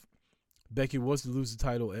think if Becky was to lose the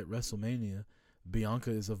title at WrestleMania, Bianca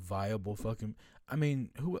is a viable fucking... I mean,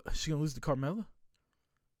 she gonna lose to Carmella?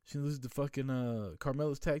 She gonna lose to fucking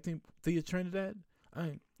Carmella's tag team, Thea Trinidad?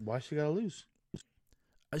 Why she gotta lose?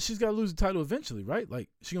 She's gotta lose the title eventually, right? Like,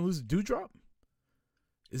 she gonna lose to Doudrop?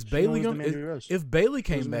 Is Bailey gonna... If Bailey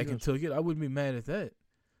came back and took it, I wouldn't be mad at that.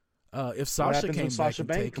 If Sasha came back Sasha and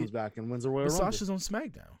Banks take comes it, back and wins the Royal Rumble. Sasha's on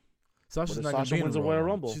SmackDown. Sasha's not Sasha gonna be wins in the the Royal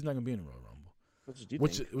Rumble. She's not gonna be in the Royal Rumble.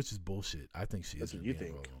 Which is bullshit. I think she is. That's what you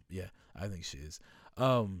think. Yeah, I think she is.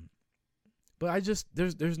 But I just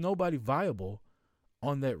there's nobody viable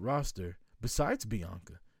on that roster besides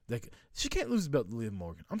Bianca. Like, she can't lose the belt to Liv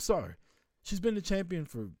Morgan. I'm sorry. She's been the champion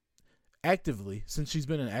for actively since she's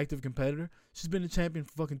been an active competitor. She's been the champion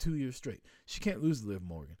for fucking 2 years straight. She can't lose to Liv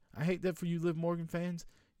Morgan. I hate that for you Liv Morgan fans.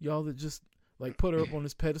 Y'all that just like put her up on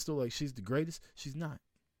this pedestal like she's the greatest. She's not.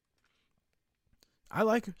 I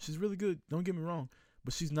like her. She's really good. Don't get me wrong.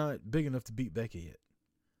 But she's not big enough to beat Becky yet.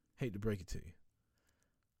 Hate to break it to you.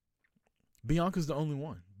 Bianca's the only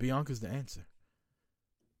one. Bianca's the answer.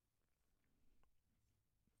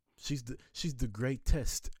 She's the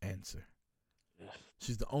greatest answer.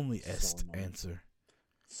 She's the only answer.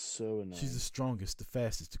 So annoying. She's the strongest, the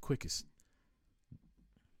fastest, the quickest.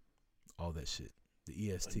 All that shit.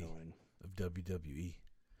 The EST of WWE.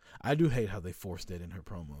 I do hate how they forced that in her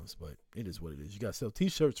promos, but it is what it is. You gotta sell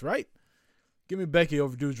t-shirts, right? Give me Becky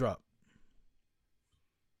over Doudrop.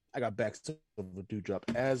 I got Becky over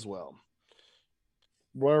Doudrop as well.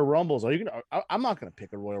 Royal Rumbles. Are you gonna? I'm not gonna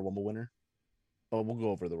pick a Royal Rumble winner, but we'll go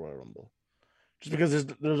over the Royal Rumble just because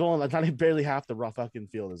there's only not barely half the raw fucking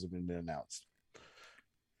field has been announced.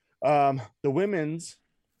 The women's.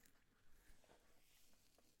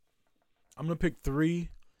 I'm gonna pick 3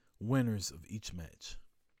 winners of each match.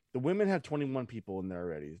 The women have 21 people in there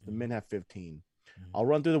already. The men have 15. Mhm. I'll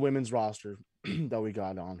run through the women's roster that we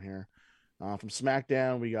got on here. From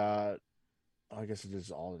SmackDown, we got. I guess it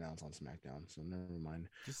is all announced on SmackDown, so never mind.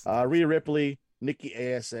 Rhea Ripley, Nikki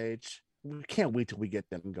ASH. We can't wait till we get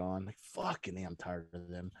them gone. Like fucking, I'm tired of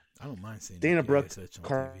them. I don't mind seeing Dana Nikki Brooke, ASH on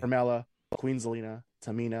TV. Carmella, Queen Zelina,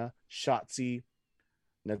 Tamina, Shotzi,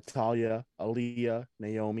 Natalia, Aaliyah,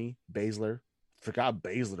 Naomi, Baszler. Forgot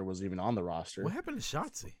Baszler was even on the roster. What happened to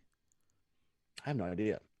Shotzi? I have no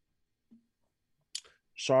idea.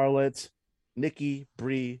 Charlotte, Nikki,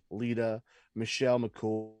 Brie, Lita, Michelle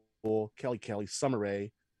McCool, Kelly, Summer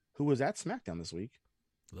Rae, who was at SmackDown this week.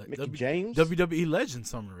 Mickey James, WWE legend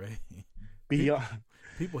Summer Rae.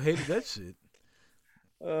 People hated that shit.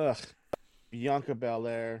 Bianca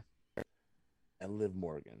Belair, and Liv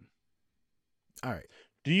Morgan. All right.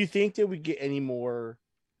 Do you think that we get any more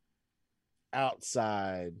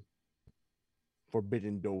outside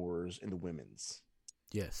forbidden doors in the women's?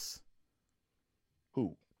 Yes.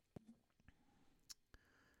 Who?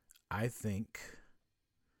 I think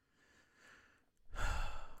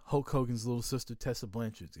Hulk Hogan's little sister Tessa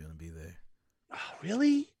Blanchard's gonna be there. Oh,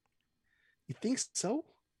 really? You think so?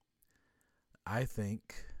 I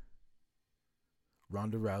think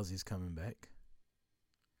Ronda Rousey's coming back.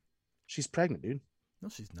 She's pregnant, dude. No,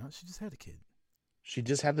 she's not. She just had a kid. She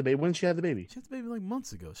just had the baby. When did she have the baby? She had the baby like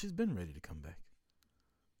months ago. She's been ready to come back.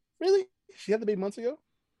 Really? She had the baby months ago?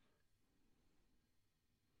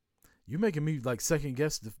 You're making me like second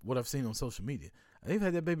guess what I've seen on social media. They've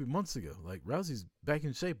had that baby months ago. Like Rousey's back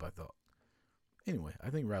in shape, I thought. Anyway, I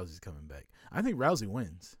think Rousey's coming back. I think Rousey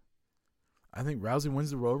wins. I think Rousey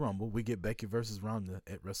wins the Royal Rumble. We get Becky versus Ronda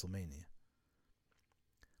at WrestleMania.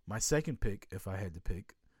 My second pick, if I had to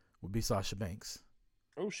pick, would be Sasha Banks.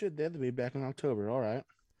 Oh shit, they had the baby back in October. All right.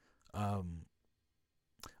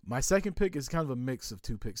 My second pick is kind of a mix of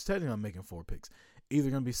 2 picks. Technically, I'm making 4 picks. Either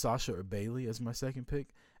going to be Sasha or Bayley as my second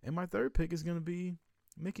pick. And my third pick is going to be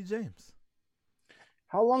Mickie James.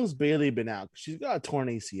 How long has Bayley been out? She's got a torn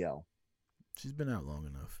ACL. She's been out long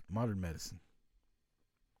enough. Modern medicine.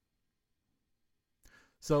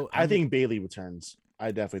 So I think Bayley returns.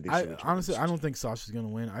 I definitely think she returns. Honestly, I don't think Sasha's going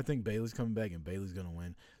to win. I think Bayley's coming back and Bayley's going to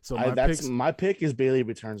win. So my pick is Bayley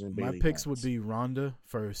returns and Bayley my picks wins. would be Ronda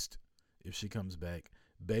first if she comes back,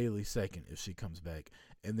 Bayley second if she comes back,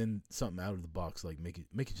 and then something out of the box like Mickie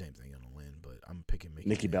James ain't going to win, but I'm picking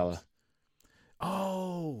Nikki Bella.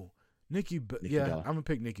 Oh, Nikki Bella. I'm going to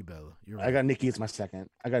pick Nikki Bella. You're right. I got Nikki as my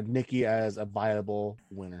second. I got Nikki as a viable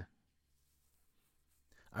winner.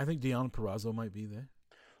 I think Deonna Purrazzo might be there.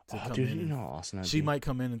 Dude, you know how awesome she might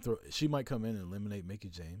come in and She might come in and eliminate Mickie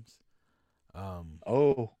James.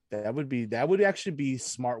 That would actually be a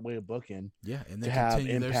smart way of booking. Yeah, and then to have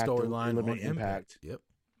continue Impact their storyline on Impact. Yep.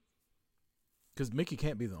 Because Mickie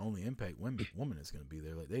can't be the only Impact woman that's going to be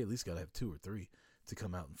there. Like they at least got to have 2 or 3 to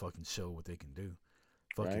come out and fucking show what they can do.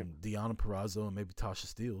 Fucking right. Deonna Purrazzo and maybe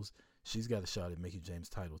Tasha Steelz. She's got a shot at Mickie James'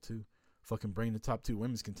 title too. Fucking bring the top 2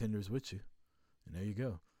 women's contenders with you, and there you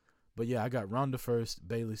go. But yeah, I got Ronda first,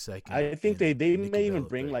 Bayley second. I think they Nikki may even Bella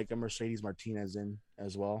bring third. like a Mercedes Martinez in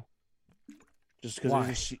as well. Just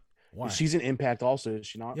because Why? She's an Impact also, is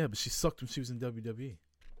she not? Yeah, but she sucked when she was in WWE.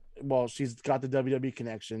 Well, she's got the WWE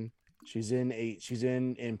connection. She's in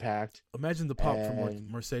Impact. Imagine the pop from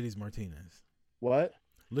Mercedes Martinez. What?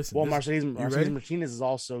 Listen. Well, Mercedes Martinez is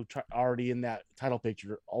also already in that title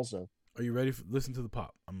picture. Also, are you ready? Listen to the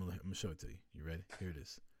pop. I'm gonna show it to you. You ready? Here it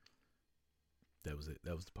is. That was it.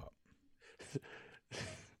 That was the pop.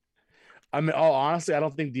 I mean, honestly, I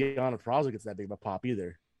don't think Deonna Purrazzo gets that big of a pop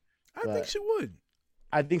either. I think she would.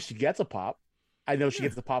 I think she gets a pop. I know she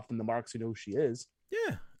gets the pop from the marks who know who she is.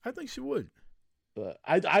 Yeah, I think she would. But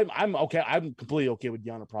I'm okay. I'm completely okay with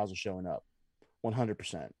Deonna Purrazzo showing up,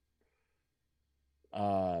 100%.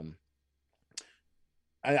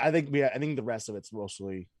 I think the rest of it's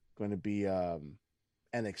mostly going to be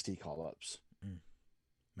NXT call ups.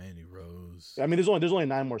 Mandy Rose. I mean, there's only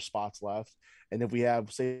 9 more spots left, and if we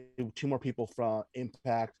have say 2 more people from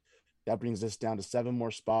Impact, that brings us down to 7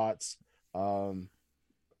 more spots.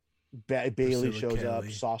 Bayley shows up,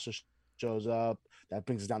 Sasha shows up. That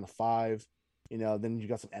brings us down to 5. You know, then you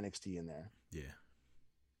got some NXT in there. Yeah.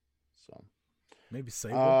 So maybe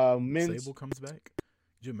Sable. Sable comes back.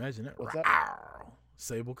 Could you imagine that? What's that?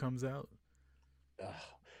 Sable comes out.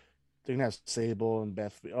 They're gonna have Sable and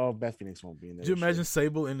Beth. Oh, Beth Phoenix won't be in there. Could you imagine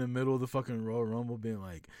Sable in the middle of the fucking Royal Rumble being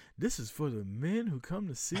like, "This is for the men who come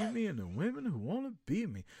to see me and the women who want to be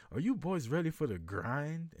me. Are you boys ready for the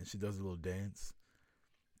grind?" And she does a little dance,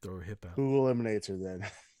 throw her hip out. Who eliminates her then?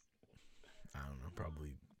 I don't know,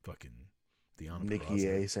 probably fucking Deanna Nikki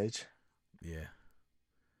Peraza. ASH. Yeah.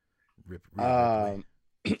 Rip Ripley.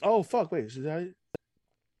 Oh fuck! Wait, should I?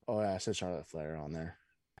 Oh yeah, I said Charlotte Flair on there.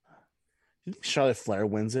 You think Charlotte Flair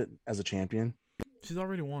wins it as a champion? She's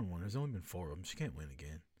already won one. There's only been 4 of them. She can't win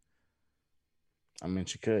again. I mean,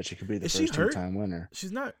 she could. She could be the Is she first hurt? 2-time winner.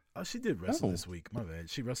 She's not. She did wrestle this week. My bad.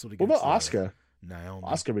 She wrestled What against about Asuka? Naomi.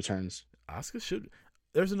 Asuka returns. Asuka should.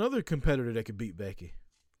 There's another competitor that could beat Becky.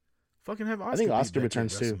 Fucking have Asuka. I think beat Asuka Becky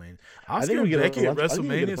returns at too. WrestleMania. I Asuka think we and get a Becky at bunch- I think we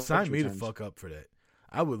get a WrestleMania. bunch Sign of me the returns. fuck up for that.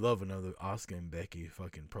 I would love another Asuka and Becky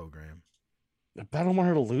fucking program. I don't want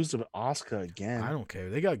her to lose to Asuka again. I don't care.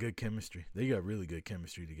 They got good chemistry. They got really good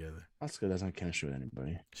chemistry together. Asuka doesn't have chemistry with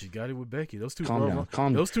anybody. She got it with Becky. Those two Calm Royal, down.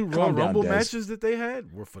 Calm down, Rumble Dez. matches that they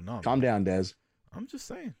had were phenomenal. Calm down, Dez. I'm just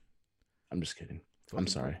saying. I'm just kidding. Fucking I'm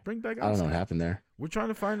sorry. Bring back Asuka. I don't know what happened there. We're trying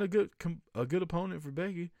to find a good opponent for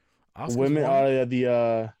Becky. Asuka's Women won. are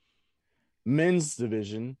the men's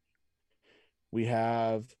division. We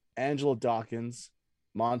have Angela Dawkins,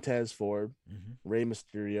 Montez Ford, Mhm. Rey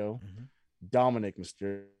Mysterio, Mhm. Dominic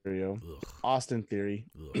Mysterio, Ugh. Austin Theory,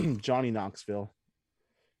 Ugh. Johnny Knoxville,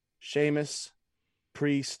 Sheamus,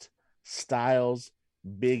 Priest, Styles,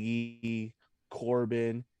 Biggie,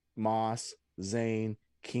 Corbin, Moss, Zayn,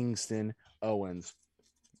 Kingston, Owens.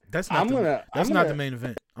 That's not I'm not gonna- the main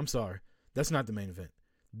event. I'm sorry. That's not the main event.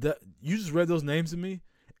 You just read those names to me,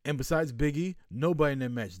 and besides Big E, nobody in that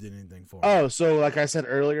match did anything for me. Oh, so like I said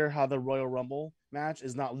earlier, how the Royal Rumble match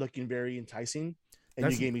is not looking very enticing, and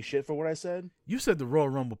That's- you gave me shit for what I said. You said the Royal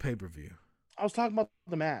Rumble pay-per-view. I was talking about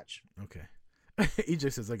the match. Okay. EJ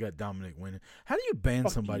says I got Dominic winning. How do you ban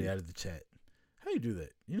Fuck somebody you. out of the chat? How do you do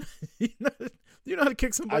that? You know how to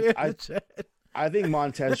kick somebody out of the chat? I think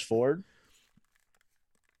Montez Ford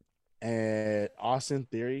and Austin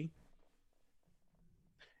Theory,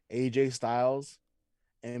 AJ Styles,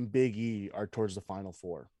 and Big E are towards the final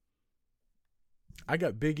 4. I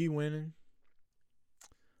got Big E winning.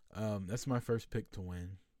 That's my first pick to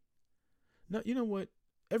win. No, you know what?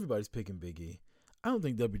 Everybody's picking Big E. I don't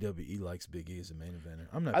think WWE likes Big E as a main eventer.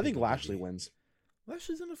 I'm not. I think picking Lashley Big E. wins.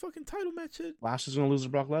 Lashley's in a fucking title match. Lashley's gonna lose to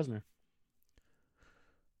Brock Lesnar.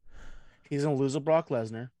 He's gonna lose to Brock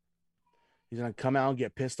Lesnar. He's gonna come out and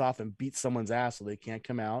get pissed off and beat someone's ass so they can't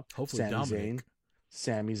come out. Hopefully Dominic.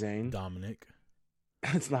 Sami Zayn. Dominic.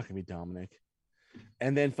 It's not gonna be Dominic.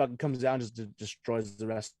 And then fucking comes down, just destroys the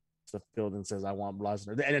rest of the field and says, "I want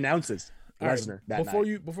Lesnar," and announces All right, Lesnar that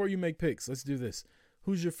night. before you make picks, let's do this.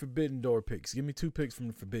 Who's your Forbidden Door picks? Give me 2 picks from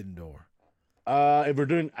the Forbidden Door. If we're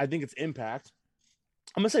doing, I think it's Impact.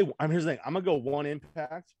 I'm gonna say, here's the thing. I'm gonna go 1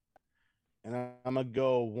 Impact, and I'm gonna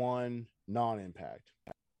go 1 non-Impact.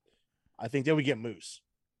 I think then we get Moose.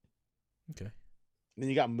 Okay. And then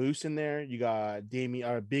you got Moose in there. You got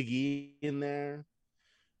Big E in there.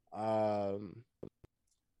 And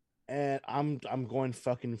I'm going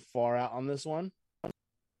fucking far out on this one.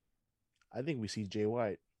 I think we see Jay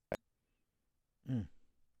White.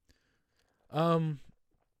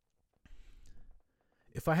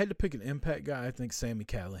 If I had to pick an Impact guy, I think Sami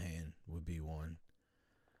Callihan would be one.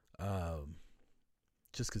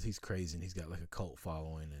 Just because he's crazy and he's got like a cult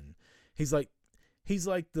following, and he's like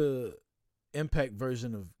the Impact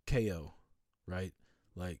version of KO, right?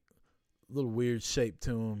 Like a little weird shape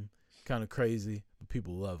to him, kind of crazy, but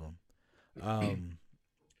people love him.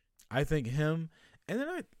 I think him, and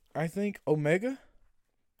then I think Omega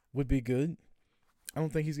would be good. I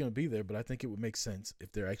don't think he's going to be there, but I think it would make sense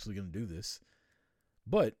if they're actually going to do this.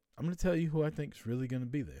 But I'm going to tell you who I think is really going to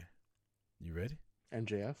be there. You ready?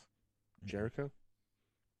 MJF? Jericho?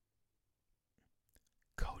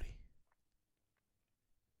 Cody.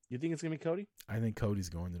 You think it's going to be Cody? I think Cody's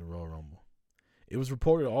going to the Royal Rumble. It was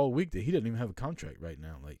reported all week that he doesn't even have a contract right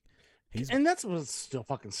now. Like And that's what's still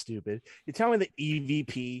fucking stupid. You're telling me the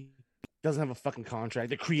EVP doesn't have a fucking contract.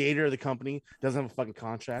 The creator of the company doesn't have a fucking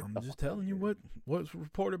contract. I'm just telling you what's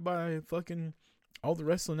reported by fucking all the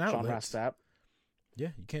wrestling Sean Ross outlets. Sapp. Yeah,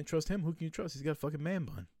 you can't trust him. Who can you trust? He's got a fucking man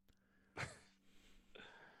bun.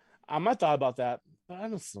 I might thought about that, but I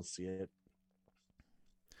don't still see it.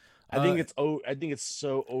 I think it's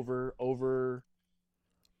so over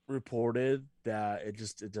reported that it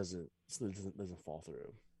doesn't fall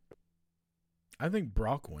through. I think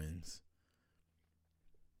Brock wins.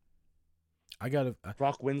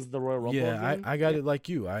 Brock wins the Royal Rumble. Yeah, again? I got it like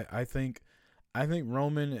you. I think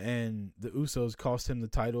Roman and the Usos cost him the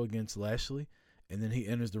title against Lashley, and then he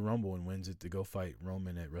enters the Rumble and wins it to go fight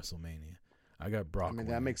Roman at WrestleMania. I got Brock. I mean,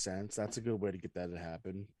 winning. that makes sense. That's a good way to get that to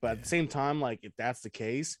happen. But at the same time, like if that's the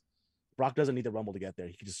case, Brock doesn't need the Rumble to get there.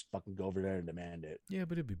 He can just fucking go over there and demand it. Yeah,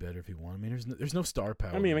 but it'd be better if he won. I mean, there's no star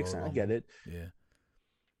power. I mean, it in makes Royal sense. I get Rumble. it.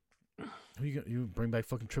 Yeah. Who you bring back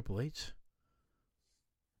fucking Triple H?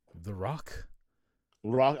 The Rock?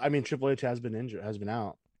 I mean, Triple H has been injured, has been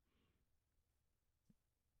out.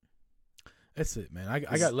 That's it, man. I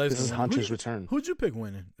got Lesnar. This is Hunter's return. Who'd you pick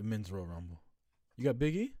winning the men's Royal Rumble? You got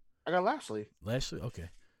Big E? I got Lashley. Lashley? Okay.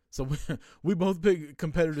 So we both pick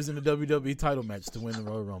competitors in the WWE title match to win the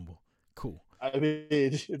Royal Rumble. Cool. I mean,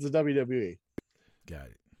 it's a WWE. Got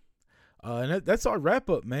it. And that's our wrap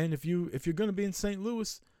up, man. If you're gonna be in St.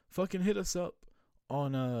 Louis, fucking hit us up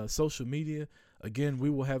on social media. Again, we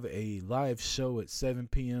will have a live show at 7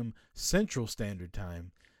 p.m. Central Standard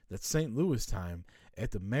Time. That's St. Louis time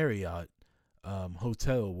at the Marriott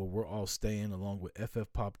hotel where we're all staying, along with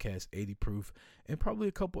FF Popcast 80 Proof, and probably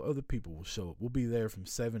a couple other people will show up. We'll be there from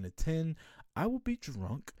 7 to 10. I will be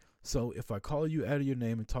drunk, so if I call you out of your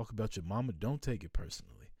name and talk about your mama, don't take it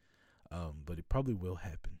personally. But it probably will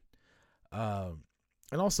happen.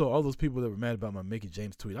 And also, all those people that were mad about my Mickey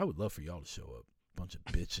James tweet, I would love for y'all to show up. Bunch of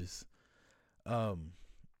bitches.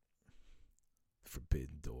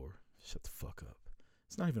 Forbidden Door. Shut the fuck up.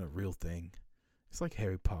 It's not even a real thing. It's like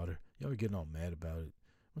Harry Potter. Y'all are getting all mad about it.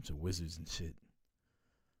 Bunch of wizards and shit.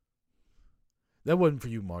 That wasn't for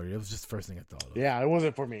you, Marty. That was just the first thing I thought of. Yeah, it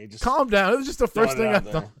wasn't for me. Just calm down. It was just the first thing I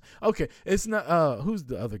there. thought. Okay, it's not. Who's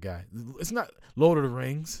the other guy? It's not Lord of the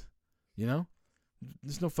Rings. You know,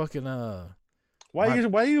 there's no fucking. Why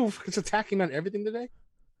are you just attacking me on everything today?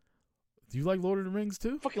 Do you like Lord of the Rings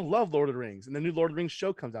too? I fucking love Lord of the Rings, and the new Lord of the Rings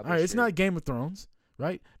show comes out. All right, it's not Game of Thrones,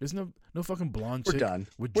 right? There's no fucking blonde chick. We're done.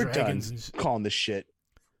 With We're dragons done and shit. calling this shit.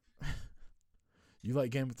 You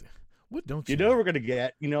like Game of Thrones? What don't you? You know what we're gonna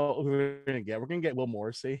get? You know what we're gonna get? We're gonna get Will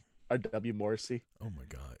Morrissey or W. Morrissey. Oh my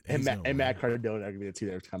god! And Matt Cardona are gonna be the two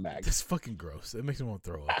that come back. That's fucking gross. That makes me want to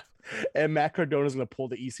throw up. And Matt Cardona's gonna pull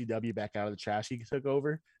the ECW back out of the trash he took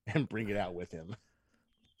over and bring it out with him.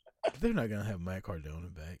 They're not gonna have Matt Cardona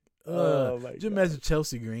back. Oh my Did you God. imagine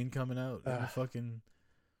Chelsea Green coming out? Fucking.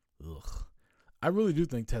 Ugh. I really do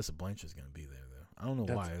think Tessa Blanchard's gonna be there though. I don't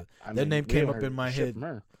know why. That name came up in my head.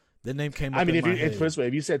 That name came up. I mean, in my head.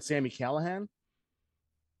 if you said Sammy Callahan,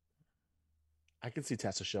 I could see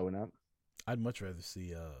Tessa showing up. I'd much rather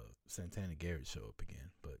see Santana Garrett show up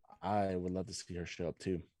again, but I would love to see her show up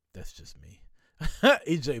too. that's just me.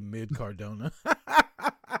 EJ Mid Cardona.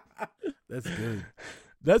 That's good.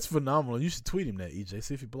 That's phenomenal. You should tweet him that, EJ.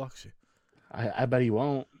 See if he blocks you. I bet he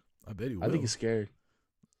won't. I bet he will. I think he's scared.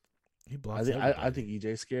 He blocks. I think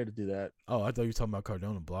EJ's scared to do that. Oh, I thought you were talking about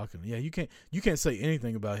Cardona blocking. Yeah, you can't say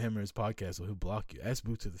anything about him or his podcast, or he'll block you. Ask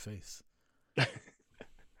Boot to the face. You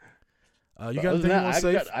got anything you want to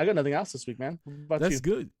say? I got nothing else this week, man. What about That's you?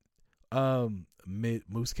 good.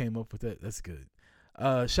 Moose came up with that. That's good.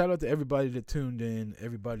 Shout out to everybody that tuned in,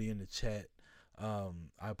 everybody in the chat. I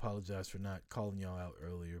apologize for not calling y'all out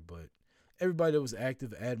earlier, but everybody that was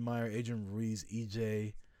active, Admire, Adrian Ruiz,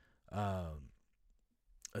 EJ,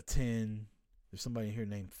 a 10. There's somebody in here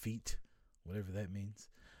named Feet, whatever that means.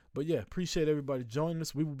 But yeah, appreciate everybody joining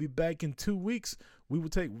us. We will be back in 2 weeks. We will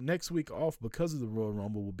take next week off because of the Royal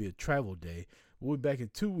Rumble. Will be a travel day. We'll be back in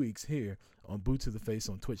 2 weeks here on Boot to the Face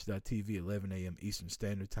on Twitch.tv at 11 a.m. Eastern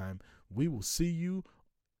Standard Time. We will see you.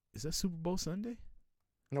 Is that Super Bowl Sunday?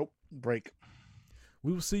 Nope. Break.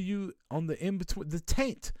 We will see you on the in-between, the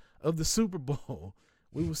taint of the Super Bowl.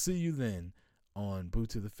 We will see you then on Boot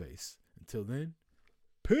to the Face. Until then,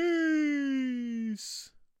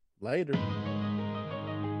 peace. Later.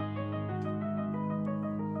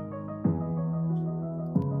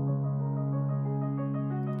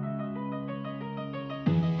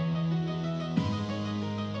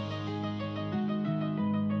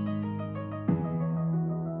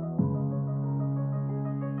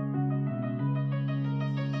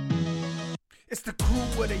 It's the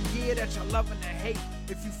crew of the year that y'all loving to hate.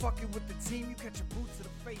 If you fucking with the team, you catch a boot to the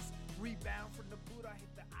face.